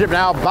relationship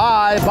now.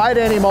 Bye. Bye,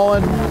 Danny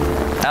Mullen.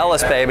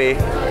 Ellis, baby.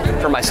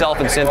 for myself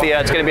and Cynthia.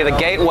 It's going to be the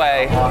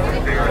gateway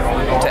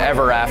to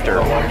ever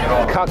after.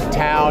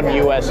 Cucktown,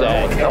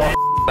 USA. Yeah,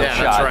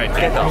 that's right.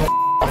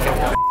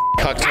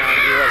 Cucktown,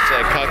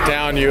 USA.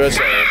 Cucktown,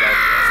 USA.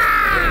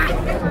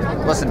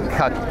 Listen,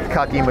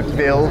 Cucky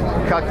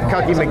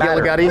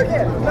McGillicuddy.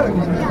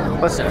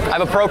 Listen.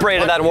 I've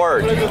appropriated that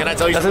word. Can I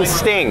tell you something? Doesn't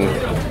sting.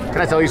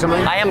 Can I tell you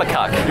something? I am a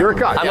cuck. You're a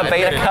cuck. I'm a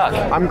beta cuck.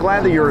 I'm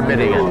glad that you're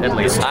admitting it, at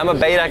least. I'm a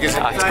beta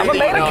cuck. I'm a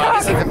beta I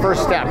cuck. think the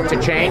first step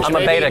to change. I'm a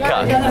beta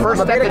cuck.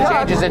 First step to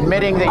change is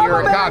admitting that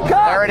you're a cuck.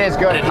 There it is.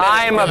 Good.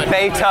 I'm a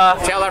beta.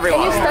 Tell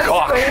everyone.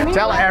 Cuck.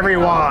 Tell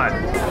everyone.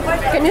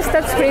 Can you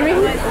stop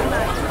screaming?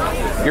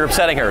 You're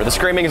upsetting her. The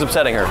screaming is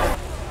upsetting her.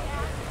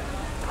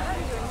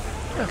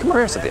 Yeah, come over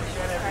here, Cynthia.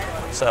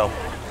 So,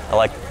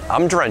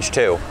 I'm drenched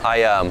too.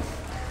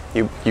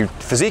 Your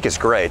physique is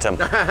great. I'm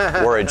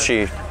worried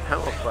she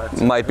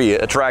might be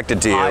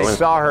attracted to you. I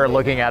saw her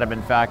looking at him,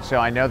 in fact, so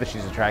I know that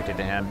she's attracted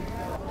to him.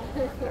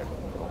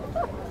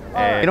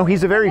 You know,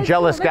 he's a very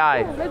jealous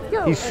guy.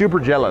 He's super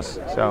jealous.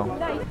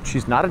 So,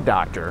 she's not a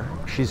doctor.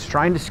 She's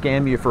trying to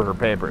scam you for her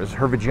papers.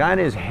 Her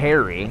vagina is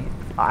hairy.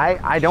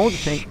 I don't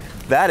think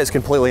that is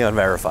completely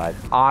unverified.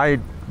 I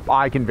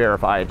can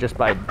verify it just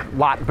by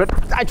lot, but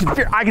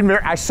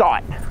I saw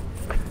it.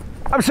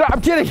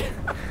 I'm kidding.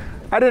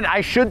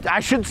 I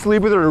should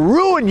sleep with her to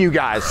ruin you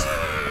guys.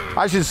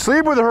 I should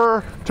sleep with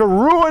her to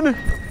ruin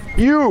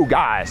you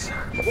guys.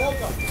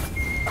 Welcome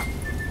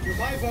to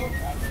my vote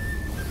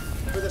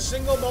for the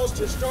single most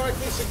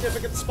historically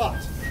significant spot,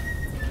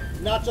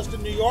 not just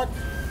in New York,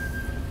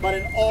 but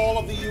in all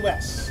of the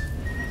U.S.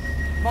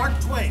 Mark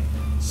Twain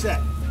said,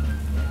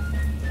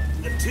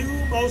 "The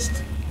two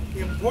most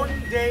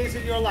important days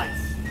in your life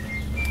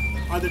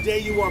are the day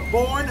you are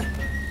born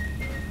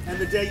and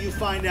the day you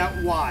find out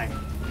why."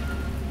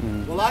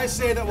 Well, I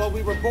say that while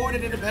we were born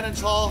at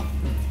Independence Hall,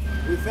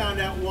 we found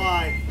out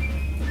why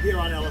here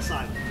on Ellis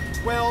Island.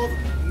 12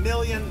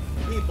 million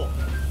people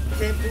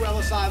came through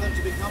Ellis Island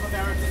to become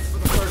Americans for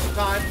the first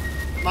time.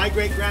 My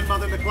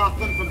great-grandmother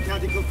McLaughlin from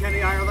County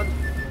Kilkenny, Ireland.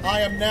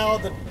 I am now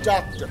the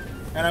doctor,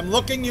 and I'm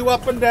looking you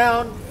up and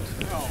down,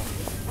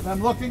 and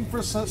I'm looking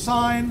for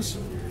signs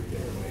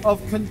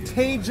of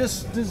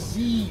contagious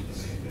disease.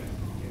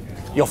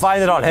 You'll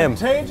find it on him.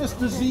 Contagious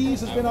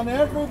disease has been on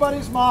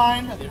everybody's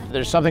mind.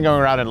 There's something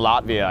going around in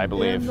Latvia, I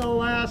believe. In the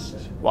last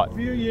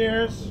few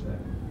years.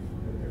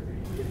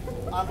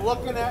 I'm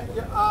looking at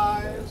your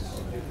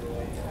eyes.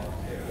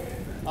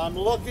 I'm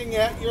looking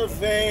at your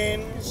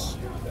veins.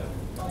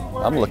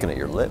 I'm looking at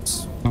your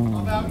lips.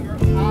 About your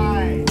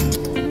eyes.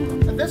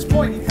 At this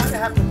point, you kind of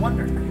have to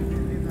wonder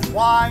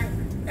why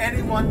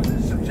anyone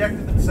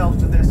subjected themselves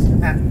to this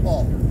at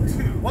all.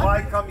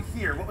 Why come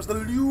here? What was the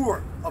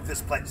lure of this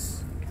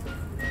place?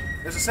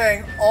 There's a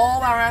saying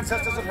all our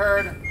ancestors have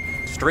heard.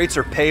 Streets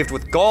are paved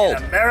with gold.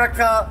 In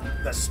America,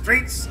 the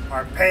streets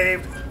are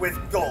paved with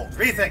gold.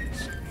 Three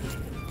things.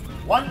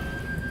 One,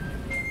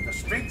 the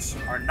streets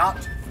are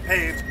not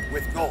paved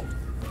with gold.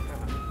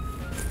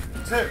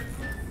 Two,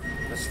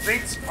 the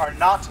streets are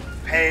not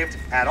paved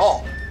at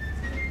all.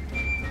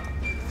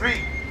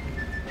 Three,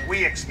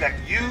 we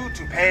expect you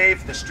to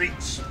pave the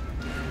streets.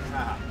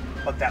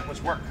 But that was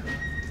work,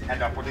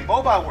 and upwardly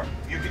mobile work.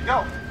 You could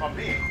go from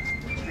being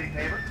street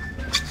paver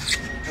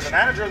to the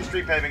manager of the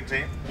street paving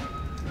team,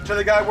 to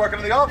the guy working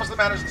in the office that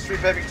manages the street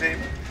paving team,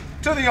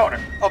 to the owner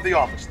of the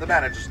office that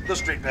manages the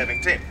street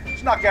paving team.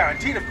 It's not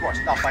guaranteed, of course,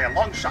 not by a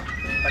long shot,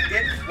 but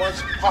it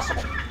was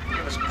possible.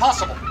 It was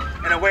possible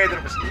in a way that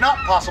it was not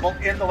possible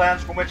in the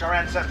lands from which our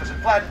ancestors had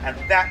fled, and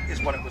that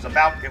is what it was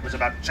about. It was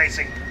about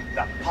chasing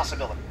the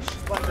possibilities.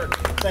 Splendid.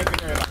 Thank you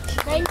very much.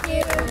 Thank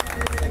you.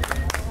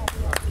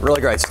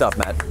 Really great stuff,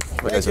 Matt.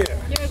 Thank you.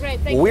 You're great.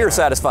 Thank We're you.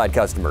 satisfied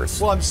customers.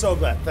 Well, I'm so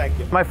glad. Thank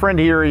you. My friend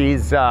here,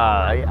 he's,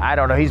 I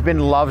don't know, he's been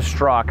love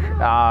struck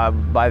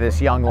by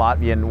this young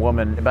Latvian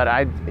woman, but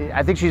I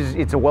think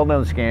it's a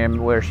well-known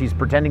scam where she's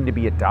pretending to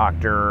be a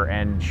doctor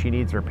and she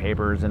needs her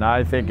papers, and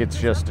I think it's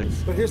just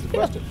But here's the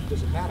question,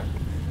 does it matter?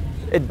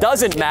 It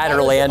doesn't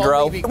matter,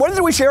 Leandro. When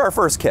did we share our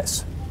first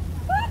kiss?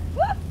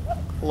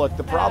 Look,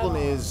 the problem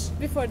is...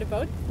 Before the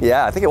boat?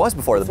 Yeah, I think it was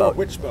before the boat.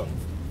 Which boat?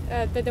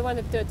 The one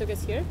that took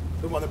us here?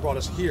 The one that brought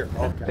us here.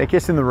 Okay. They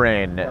kiss in the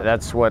rain.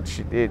 That's what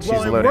she's Well, it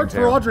alluding worked to.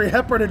 for Audrey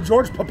Hepburn and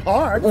George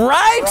Papard.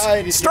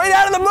 Right? Straight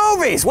out of the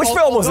movies. Which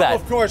film was that?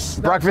 Of course.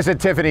 Breakfast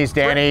at Tiffany's,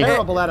 Danny.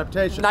 Terrible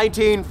adaptation.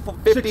 61.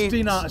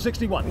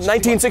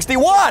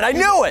 1961. I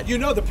knew it. You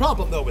know the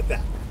problem, though, with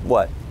that.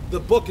 What? The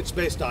book it's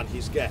based on,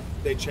 he's gay.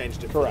 They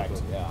changed it.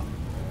 Correct. Yeah.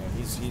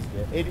 He's gay.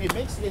 It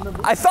makes in the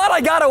I thought I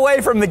got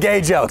away from the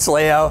gay jokes,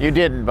 Leo. You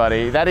didn't,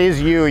 buddy. That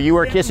is you. You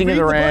were kissing in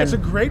the rain. It's a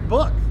great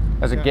book.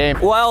 As a game.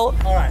 Well,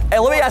 all right. Hey,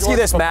 let me ask you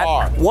this, Matt.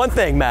 Papard. One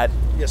thing, Matt.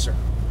 Yes, sir.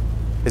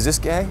 Is this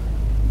gay?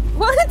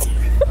 What?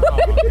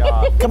 Oh,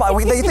 God. Come on,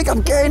 they think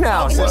I'm gay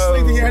now.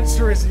 Honestly, the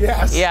answer is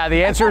yes. Yeah,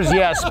 the answer is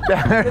yes.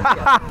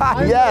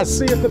 Yes.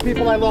 See if the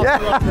people I love are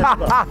up this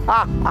book.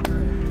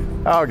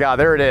 Oh, God,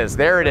 there it is.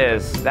 There it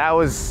is. That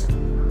was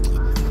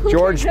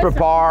George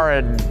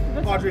Papard and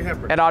Audrey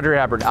Hepburn. And Audrey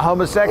Hepburn. A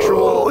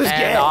homosexual Who's and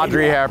gay?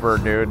 Audrey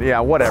Hepburn, dude. Yeah,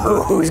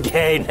 whatever. Who's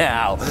gay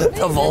now?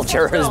 The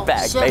vulture is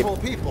back, Several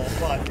baby. people,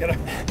 but you know.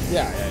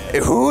 Yeah.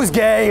 Who's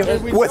gay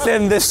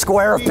within this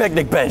square of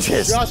picnic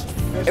benches?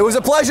 It was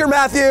a pleasure,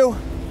 Matthew.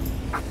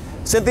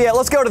 Cynthia,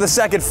 let's go to the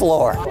second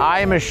floor. I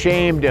am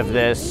ashamed of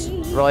this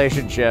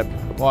relationship.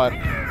 What?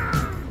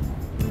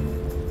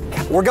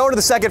 We're going to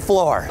the second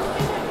floor.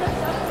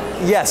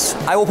 Yes,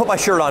 I will put my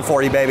shirt on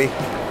for you, baby.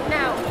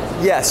 Now.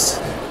 Yes.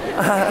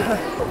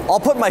 I'll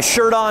put my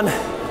shirt on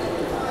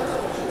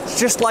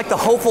just like the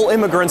hopeful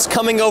immigrants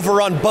coming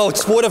over on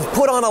boats would have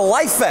put on a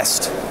life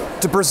vest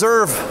to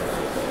preserve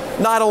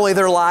not only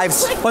their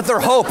lives, but their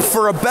hope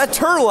for a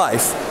better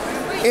life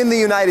in the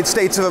United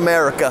States of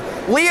America.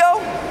 Leo,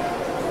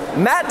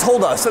 Matt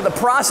told us that the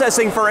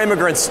processing for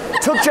immigrants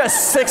took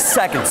just 6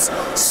 seconds.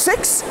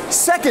 6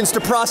 seconds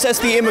to process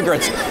the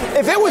immigrants.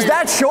 If it was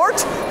that short,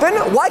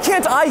 then why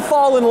can't I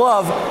fall in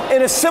love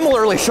in a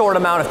similarly short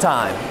amount of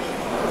time?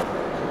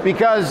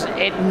 Because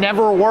it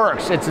never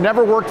works. It's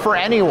never worked for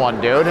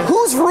anyone, dude.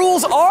 Whose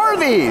rules are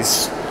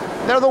these?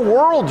 They're the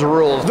world's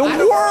rules. The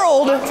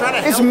world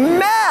is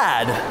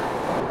mad.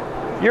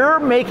 You're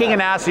making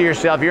an ass of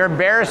yourself. You're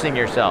embarrassing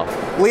yourself.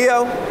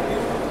 Leo,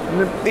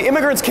 the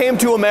immigrants came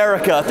to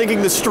America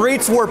thinking the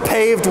streets were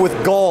paved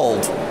with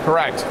gold.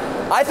 Correct.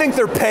 I think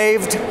they're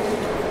paved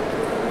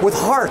with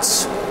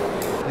hearts.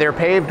 They're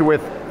paved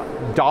with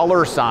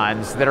dollar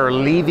signs that are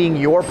leaving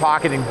your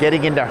pocket and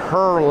getting into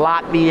her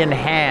Latvian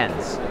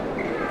hands.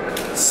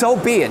 So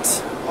be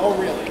it. Oh,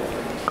 really?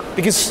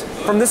 Because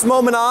from this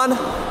moment on,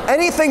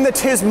 anything that's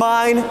his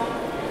mine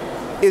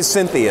is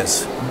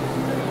Cynthia's.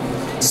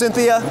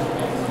 Cynthia,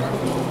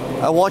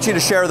 I want you to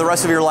share the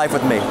rest of your life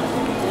with me.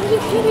 Are you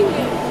kidding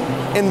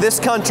me? In this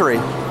country,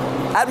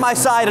 at my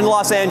side in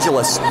Los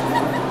Angeles.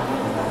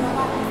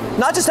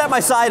 Not just at my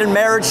side in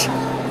marriage,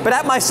 but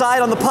at my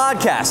side on the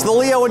podcast, the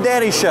Leo and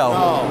Danny Show.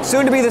 Oh.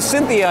 Soon to be the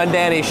Cynthia and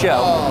Danny Show.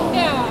 Oh.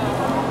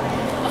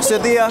 Yeah.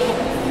 Cynthia?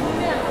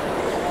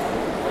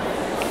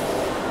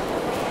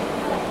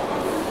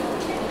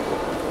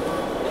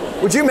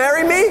 Would you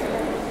marry me?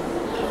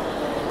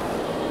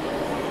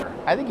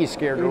 I think you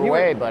scared her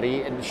away,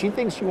 buddy, and she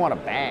thinks you want to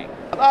bang.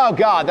 Oh,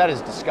 God, that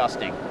is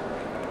disgusting.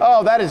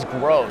 Oh, that is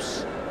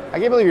gross. I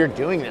can't believe you're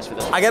doing this for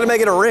this. I gotta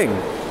make it a ring.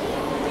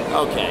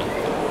 Okay.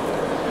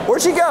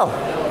 Where'd she go?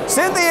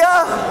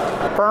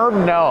 Cynthia!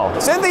 Firm no.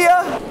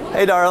 Cynthia!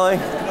 Hey,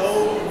 darling.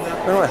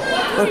 Wanna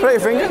put out your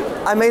finger?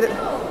 I made it.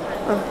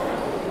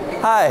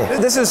 Hi,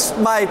 this is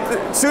my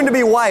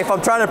soon-to-be wife.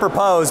 I'm trying to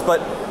propose,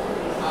 but...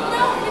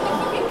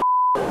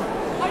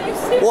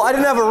 Well, I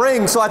didn't have a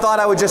ring, so I thought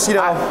I would just, you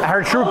know...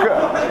 Her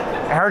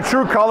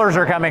true colors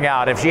are coming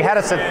out. If she had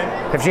a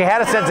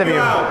sense of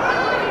you...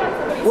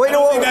 Wait,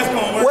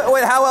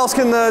 how else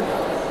can the...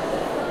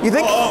 You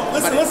think...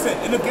 Listen.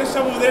 In the gift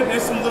shop over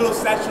there's some little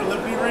Statue of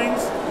Liberty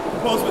rings.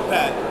 Propose with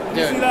that.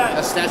 You see that?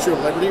 A Statue of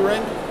Liberty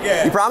ring?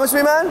 Yeah. You promise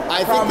me, man?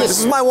 I think this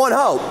is my one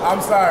hope.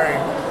 I'm sorry.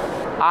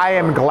 I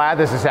am glad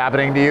this is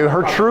happening to you.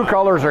 Her true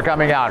colors are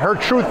coming out.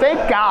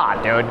 Thank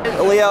God, dude.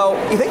 Leo,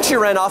 you think she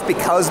ran off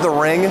because the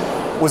ring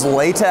was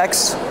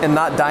latex and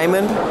not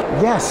diamond?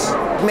 Yes.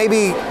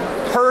 Maybe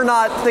her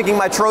not thinking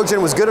my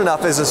Trojan was good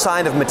enough is a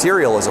sign of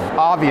materialism.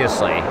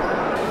 Obviously.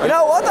 You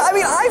know what? I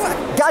mean,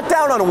 I've got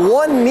down on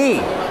one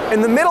knee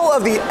in the middle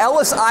of the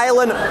Ellis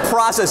Island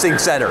Processing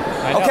Center.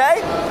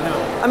 Okay?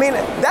 I mean,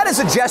 that is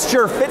a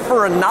gesture fit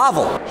for a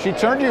novel. She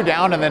turned you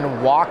down and then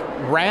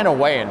ran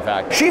away, in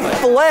fact. She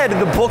fled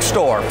the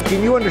bookstore.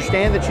 Can you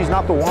understand that she's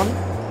not the one?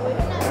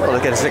 Oh,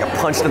 look at this, like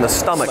punched in the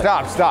stomach.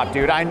 Stop,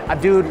 dude.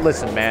 Dude,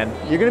 listen, man.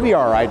 You're gonna be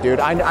all right, dude.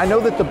 I know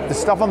that the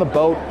stuff on the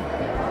boat,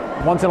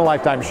 once in a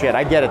lifetime shit.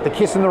 I get it. The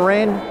kiss in the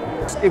rain,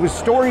 it was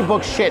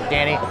storybook shit,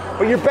 Danny.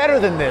 But you're better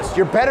than this.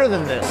 You're better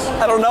than this.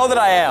 I don't know that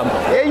I am.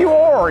 Yeah, you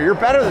are. You're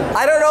better than this.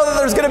 I don't know that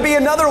there's gonna be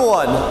another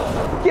one.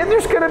 Yeah,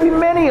 there's gonna be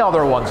many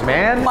other ones,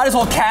 man. Might as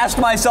well cast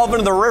myself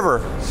into the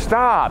river.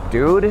 Stop,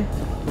 dude.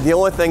 The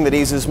only thing that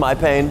eases my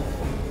pain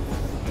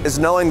is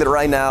knowing that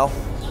right now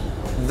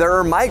there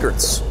are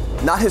migrants,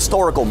 not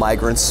historical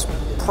migrants,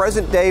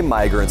 present day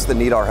migrants that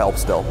need our help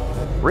still.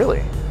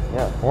 Really?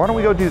 Yeah. Why don't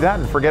we go do that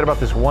and forget about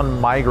this one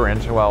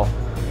migrant,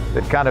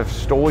 that kind of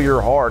stole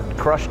your heart and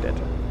crushed it?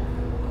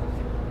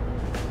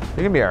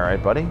 You're gonna be all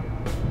right, buddy.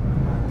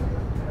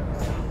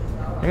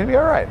 You're gonna be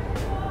all right.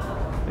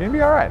 You're gonna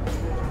be all right.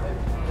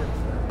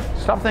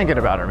 Stop thinking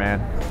about her, man.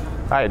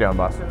 How you doing,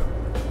 boss?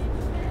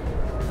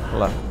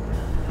 Hello.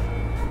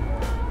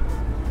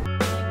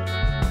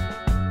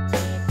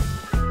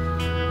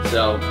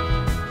 So,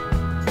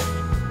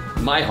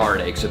 my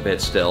heart aches a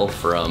bit still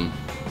from,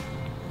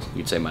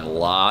 you'd say, my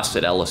loss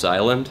at Ellis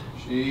Island.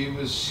 She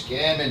was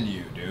scamming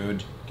you,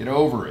 dude. Get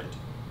over it.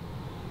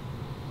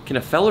 Can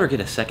a feller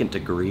get a second to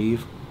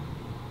grieve?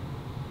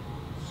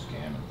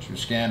 Scamming. True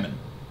scamming.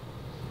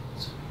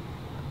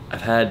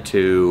 I've had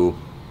to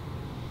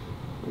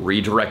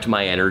redirect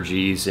my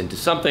energies into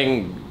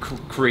something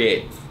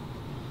creative.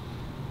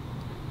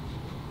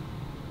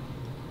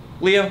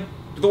 Leo,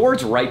 do the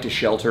words right to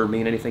shelter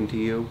mean anything to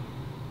you?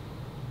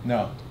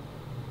 No.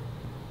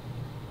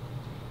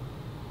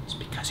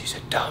 because he's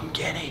a dumb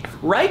guinea.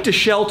 Right to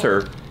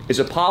shelter is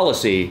a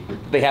policy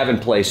they have in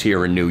place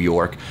here in New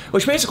York,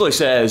 which basically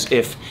says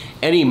if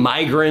any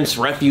migrants,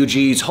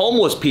 refugees,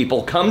 homeless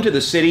people come to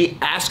the city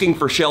asking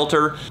for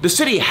shelter, the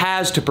city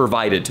has to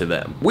provide it to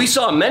them. We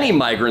saw many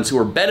migrants who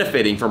were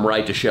benefiting from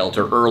right to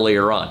shelter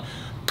earlier on.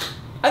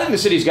 I think the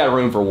city's got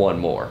room for one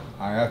more.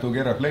 I have to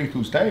get a place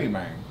to stay,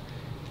 man.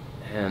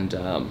 And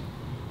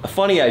a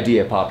funny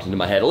idea popped into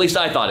my head. At least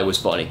I thought it was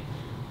funny.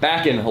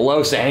 Back in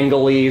Los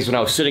Angeles, when I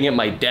was sitting at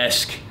my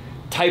desk,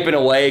 typing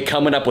away,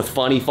 coming up with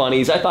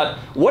funnies, I thought,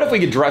 what if we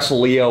could dress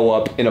Leo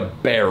up in a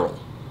barrel?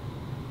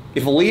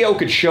 If Leo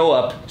could show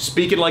up,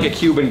 speaking like a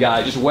Cuban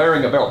guy, just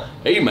wearing a barrel.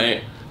 Hey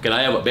man, can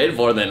I have a bed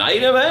for the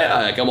night, man?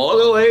 I come all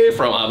the way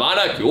from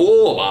Havana,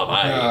 Cuba,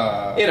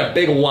 man. In a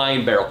big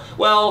wine barrel.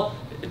 Well,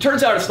 it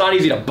turns out it's not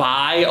easy to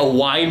buy a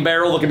wine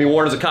barrel that can be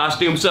worn as a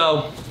costume,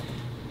 so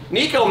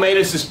Nico made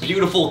us this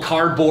beautiful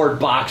cardboard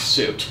box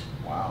suit.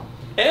 Wow.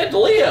 And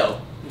Leo,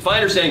 if I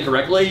understand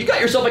correctly, you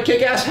got yourself a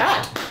kick-ass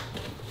hat.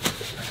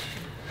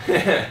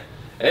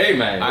 Hey,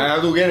 man. I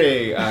have to get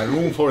a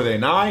room for the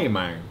night,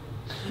 man.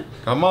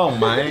 Come on,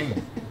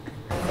 man.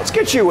 Let's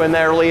get you in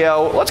there,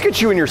 Leo. Let's get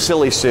you in your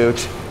silly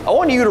suit. I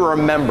want you to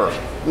remember,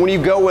 when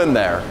you go in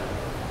there,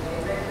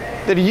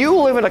 that you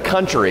live in a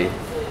country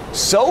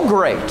so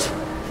great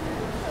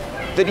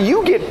that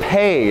you get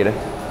paid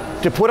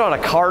to put on a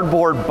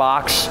cardboard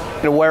box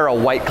and wear a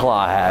White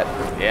Claw hat.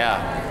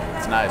 Yeah,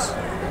 it's nice.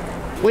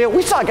 Leo,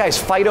 we saw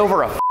guys fight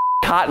over a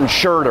cotton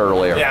shirt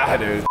earlier. Yeah,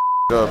 dude.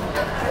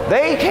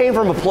 They came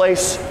from a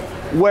place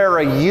where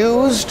a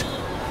used,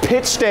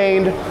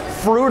 pit-stained,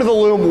 Fruit of the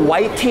Loom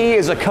white tee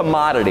is a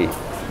commodity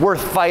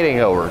worth fighting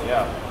over.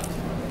 Yeah.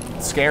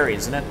 It's scary,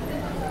 isn't it?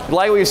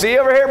 Like what you see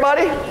over here,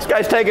 buddy? This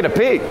guy's taking a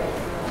peek.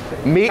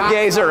 Meat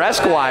Gazer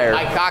Esquire.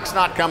 My cock's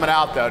not coming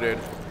out, though, dude.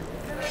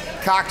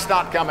 Cock's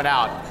not coming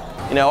out.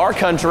 You know, our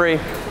country,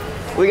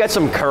 we got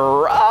some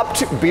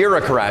corrupt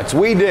bureaucrats.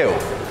 We do.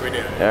 We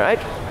do. All right?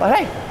 But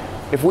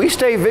hey, if we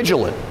stay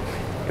vigilant,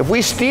 if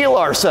we steel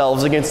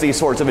ourselves against these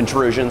sorts of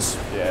intrusions,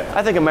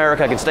 I think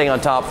America can stay on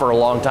top for a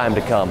long time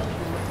to come.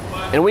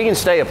 And we can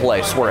stay a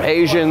place where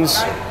Haitians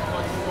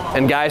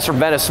and guys from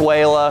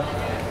Venezuela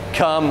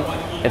come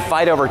and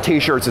fight over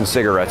t-shirts and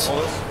cigarettes.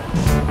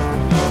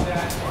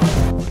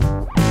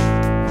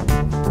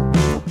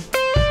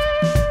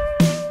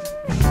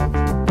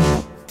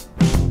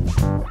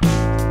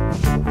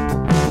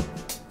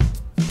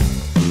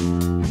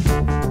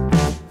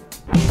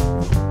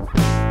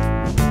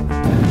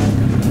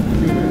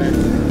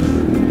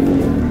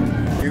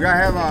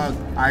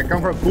 I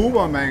come from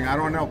Cuba, man. I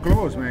don't know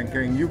clothes, man.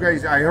 Can you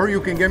guys? I heard you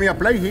can give me a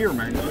plate here,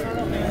 man.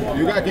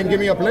 You guys can give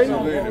me a plate?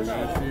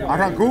 I'm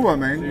from Cuba,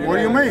 man. What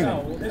do you mean?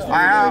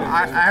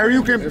 I heard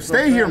you can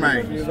stay here,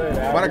 man.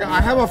 But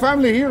I have a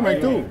family here,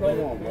 man,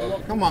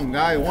 too. Come on,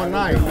 guy. One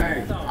night,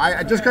 man.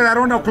 I just because I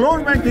don't know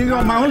clothes, man. It's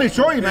my only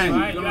choice,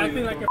 man.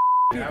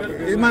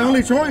 It's my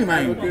only choice,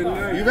 man.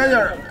 You guys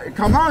are.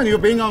 Come on, you're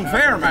being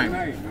unfair,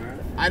 man.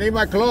 I need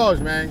my clothes,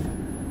 man.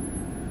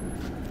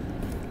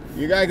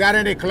 You guys got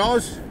any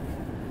clothes?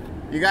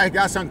 You guys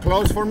got some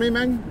clothes for me,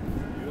 man?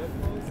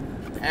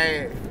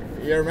 Hey,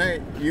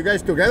 you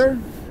guys together?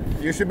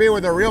 You should be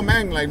with a real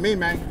man like me,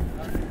 man.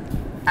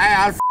 Hey,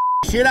 I'll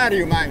shit out of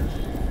you, man.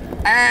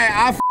 Hey,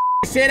 I'll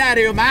shit out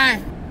of you,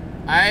 man.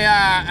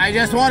 I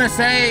just want to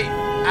say,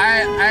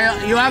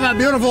 you have a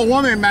beautiful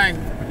woman, man.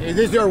 Is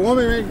this your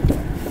woman,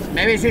 man?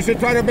 Maybe she should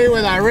try to be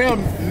with a real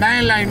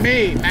man like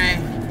me,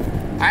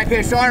 man. I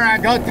can show her a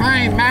good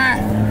time,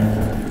 man.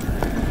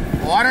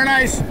 Why don't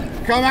I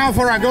come out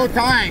for a good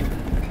time?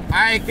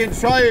 I can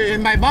show you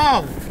in my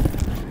bag.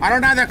 I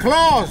don't have the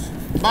clothes,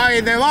 but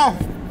in the bag.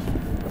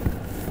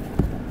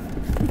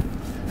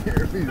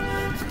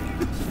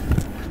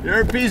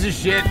 You're a piece of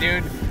shit,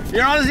 dude.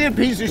 You're honestly a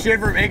piece of shit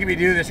for making me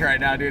do this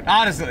right now, dude.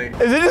 Honestly.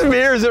 Is it just me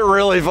or is it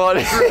really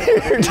funny?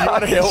 You're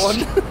talking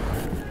one.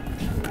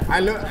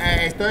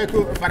 Estoy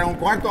para un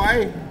cuarto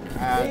ahí.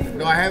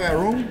 Do I have a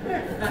room?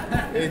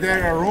 Is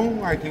there a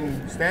room I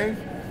can stay?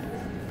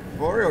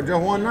 For real, just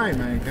one night,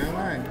 man. Can't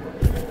lie.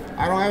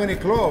 I don't have any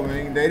clothes,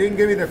 man. They didn't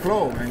give me the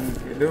clothes, man.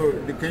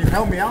 Dude, can you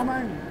help me out,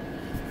 man?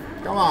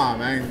 Come on,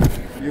 man.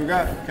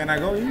 Can I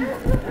go in?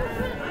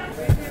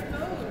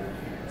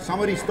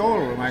 Somebody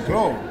stole my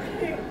clothes.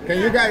 Can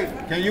you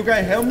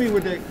guys help me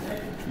with the?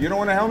 You don't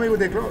want to help me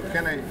with the clothes?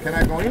 Can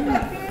I go in?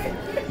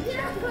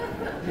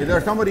 Is there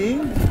somebody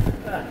in?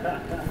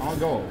 I'll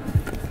go.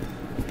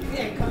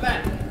 Yeah, come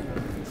back.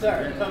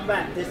 Sir, come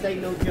back. This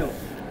ain't no joke.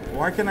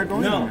 Why can't I go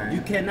in, man? No,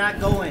 you cannot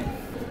go in.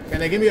 Can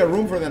they give me a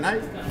room for the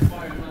night?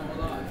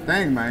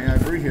 Thanks, man. I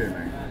appreciate it,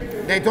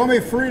 man. They told me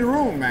free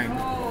room, man.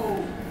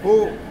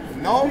 Who?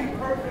 No?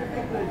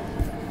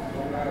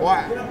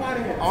 What?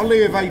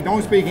 Only if I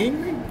don't speak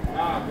English?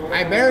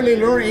 I barely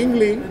learn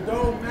English. It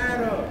don't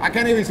matter. I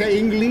can't even say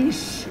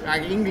English.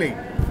 Like English.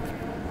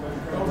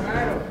 It don't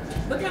matter.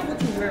 Look at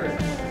what you're wearing.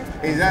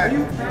 Is that?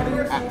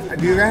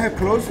 Do you guys have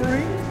clothes for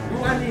me?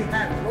 Do I need to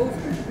have clothes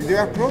for you? Do you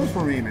have clothes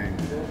for me, man?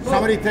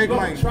 Somebody take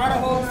my. Try the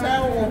whole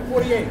salad on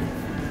 48.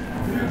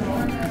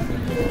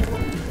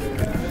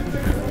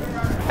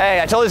 Hey,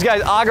 I told these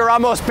guys,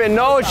 agarramos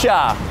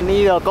pinocha.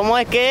 Nido, ¿cómo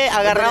es que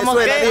agarramos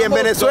qué? En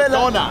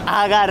Venezuela.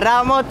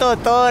 Agarramos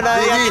totona.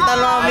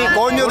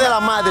 Coño de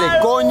la madre,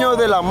 coño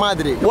de la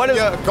madre.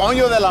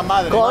 Coño de la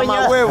madre.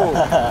 Mamá huevo.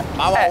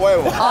 Mamá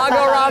huevo.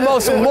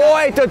 Agarramos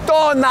muy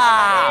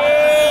totona.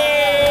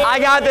 I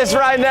got this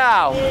right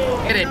now.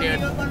 Get it, dude.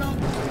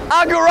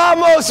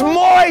 Agarramos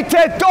muy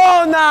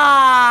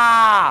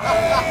tetona.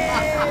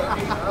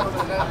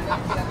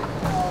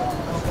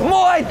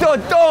 Muy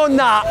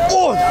totona.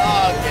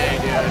 Okay,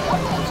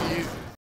 dude.